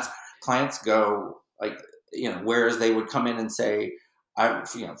awareness. And that's clients go like, whereas they would come in and say,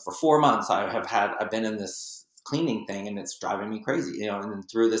 for 4 months I've been in this cleaning thing and it's driving me crazy, and then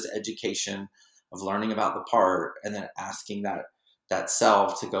through this education of learning about the part and then asking that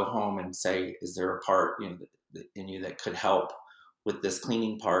self to go home and say, is there a part, in you that could help with this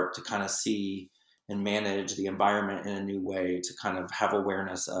cleaning part, to kind of see and manage the environment in a new way, to kind of have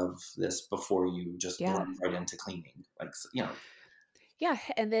awareness of this before you just Yeah. blend right into cleaning. Like, Yeah,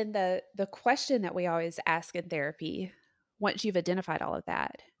 and then the question that we always ask in therapy, once you've identified all of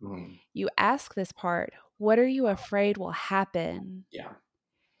that, mm, you ask this part, what are you afraid will happen yeah,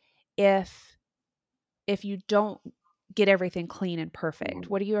 if you don't get everything clean and perfect? mm,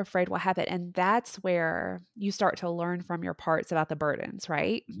 What are you afraid will happen? And that's where you start to learn from your parts about the burdens,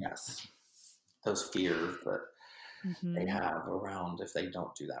 right? yes, those fears that they Mhm. have around if they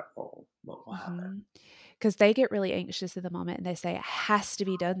don't do that role, what will happen. Mhm. Cuz they get really anxious in the moment and they say it has to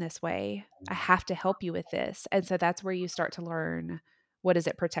be done this way. I Mm, have to help you with this. And so that's where you start to learn, what is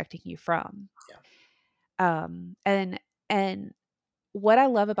it protecting you from? yeah, And what I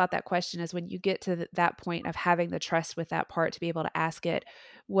love about that question is when you get to that point of having the trust with that part to be able to ask it,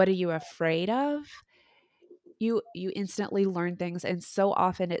 what are you afraid of? You instantly learn things, and so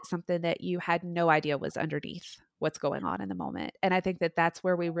often it's something that you had no idea was underneath what's going on in the moment. And I think that that's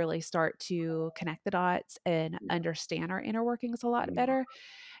where we really start to connect the dots and yeah, understand our inner workings a lot mm, better,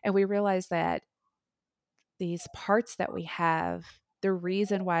 and we realize that these parts that we have, the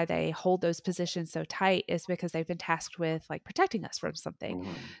reason why they hold those positions so tight is because they've been tasked with like protecting us from something.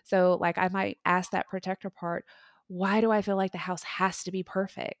 mm, So, like, I might ask that protector part, why do I feel like the house has to be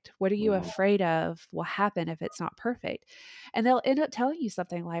perfect? What are you mm, afraid of will happen if it's not perfect? And they'll end up telling you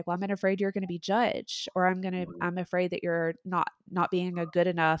something like, well, I'm afraid you're going to be judged, or mm, I'm afraid that you're not being a good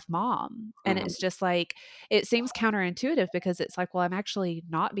enough mom. And mm, it's just like, it seems counterintuitive because it's like, well, I'm actually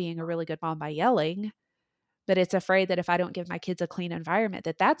not being a really good mom by yelling, but it's afraid that if I don't give my kids a clean environment,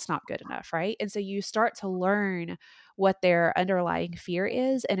 that that's not good enough, right? And so you start to learn what their underlying fear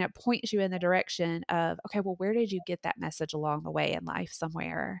is, and it points you in the direction of, okay, well, where did you get that message along the way in life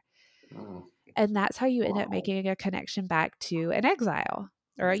somewhere? mm. And that's how you end up Wow. making a connection back to an exile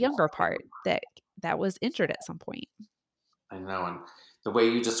or a younger part that was injured at some point. I know, and the way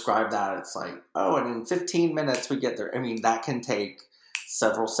you describe that, it's like, oh, and in 15 minutes we get there. I mean, that can take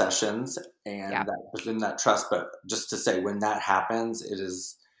several sessions, Yeah. and that within that trust. But just to say, when that happens,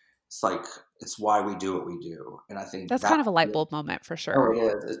 it's like it's why we do what we do, and I think That's that. kind of a light bulb moment for Oh, sure.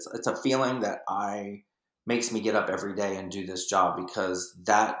 it is. It's a feeling that I makes me get up every day and do this job, because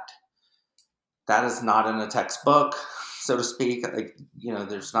that is not in a textbook, so to speak. Like,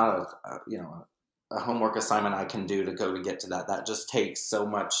 there's not a homework assignment I can do to go to get to that. That just takes so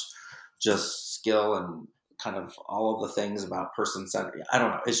much just skill and kind of all of the things about person-centered. I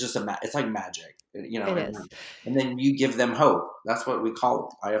don't know. It's just it's like magic, you know. It is. And then you give them hope. That's what we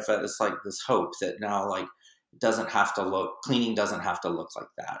call IFS. It's like this hope that now, like, it doesn't have to look, cleaning doesn't have to look like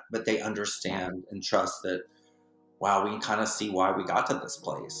that, but they understand and trust that, wow, we kind of see why we got to this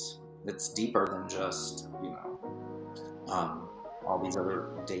place. It's deeper than just, you know, all these other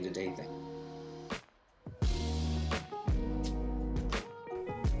day-to-day things.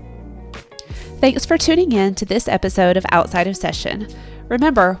 Thanks for tuning in to this episode of Outside of Session.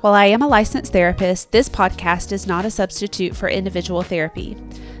 Remember, while I am a licensed therapist, this podcast is not a substitute for individual therapy.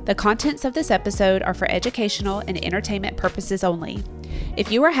 The contents of this episode are for educational and entertainment purposes only.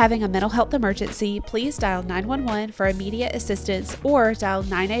 If you are having a mental health emergency, please dial 911 for immediate assistance or dial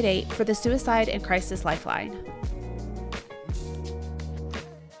 988 for the Suicide and Crisis Lifeline.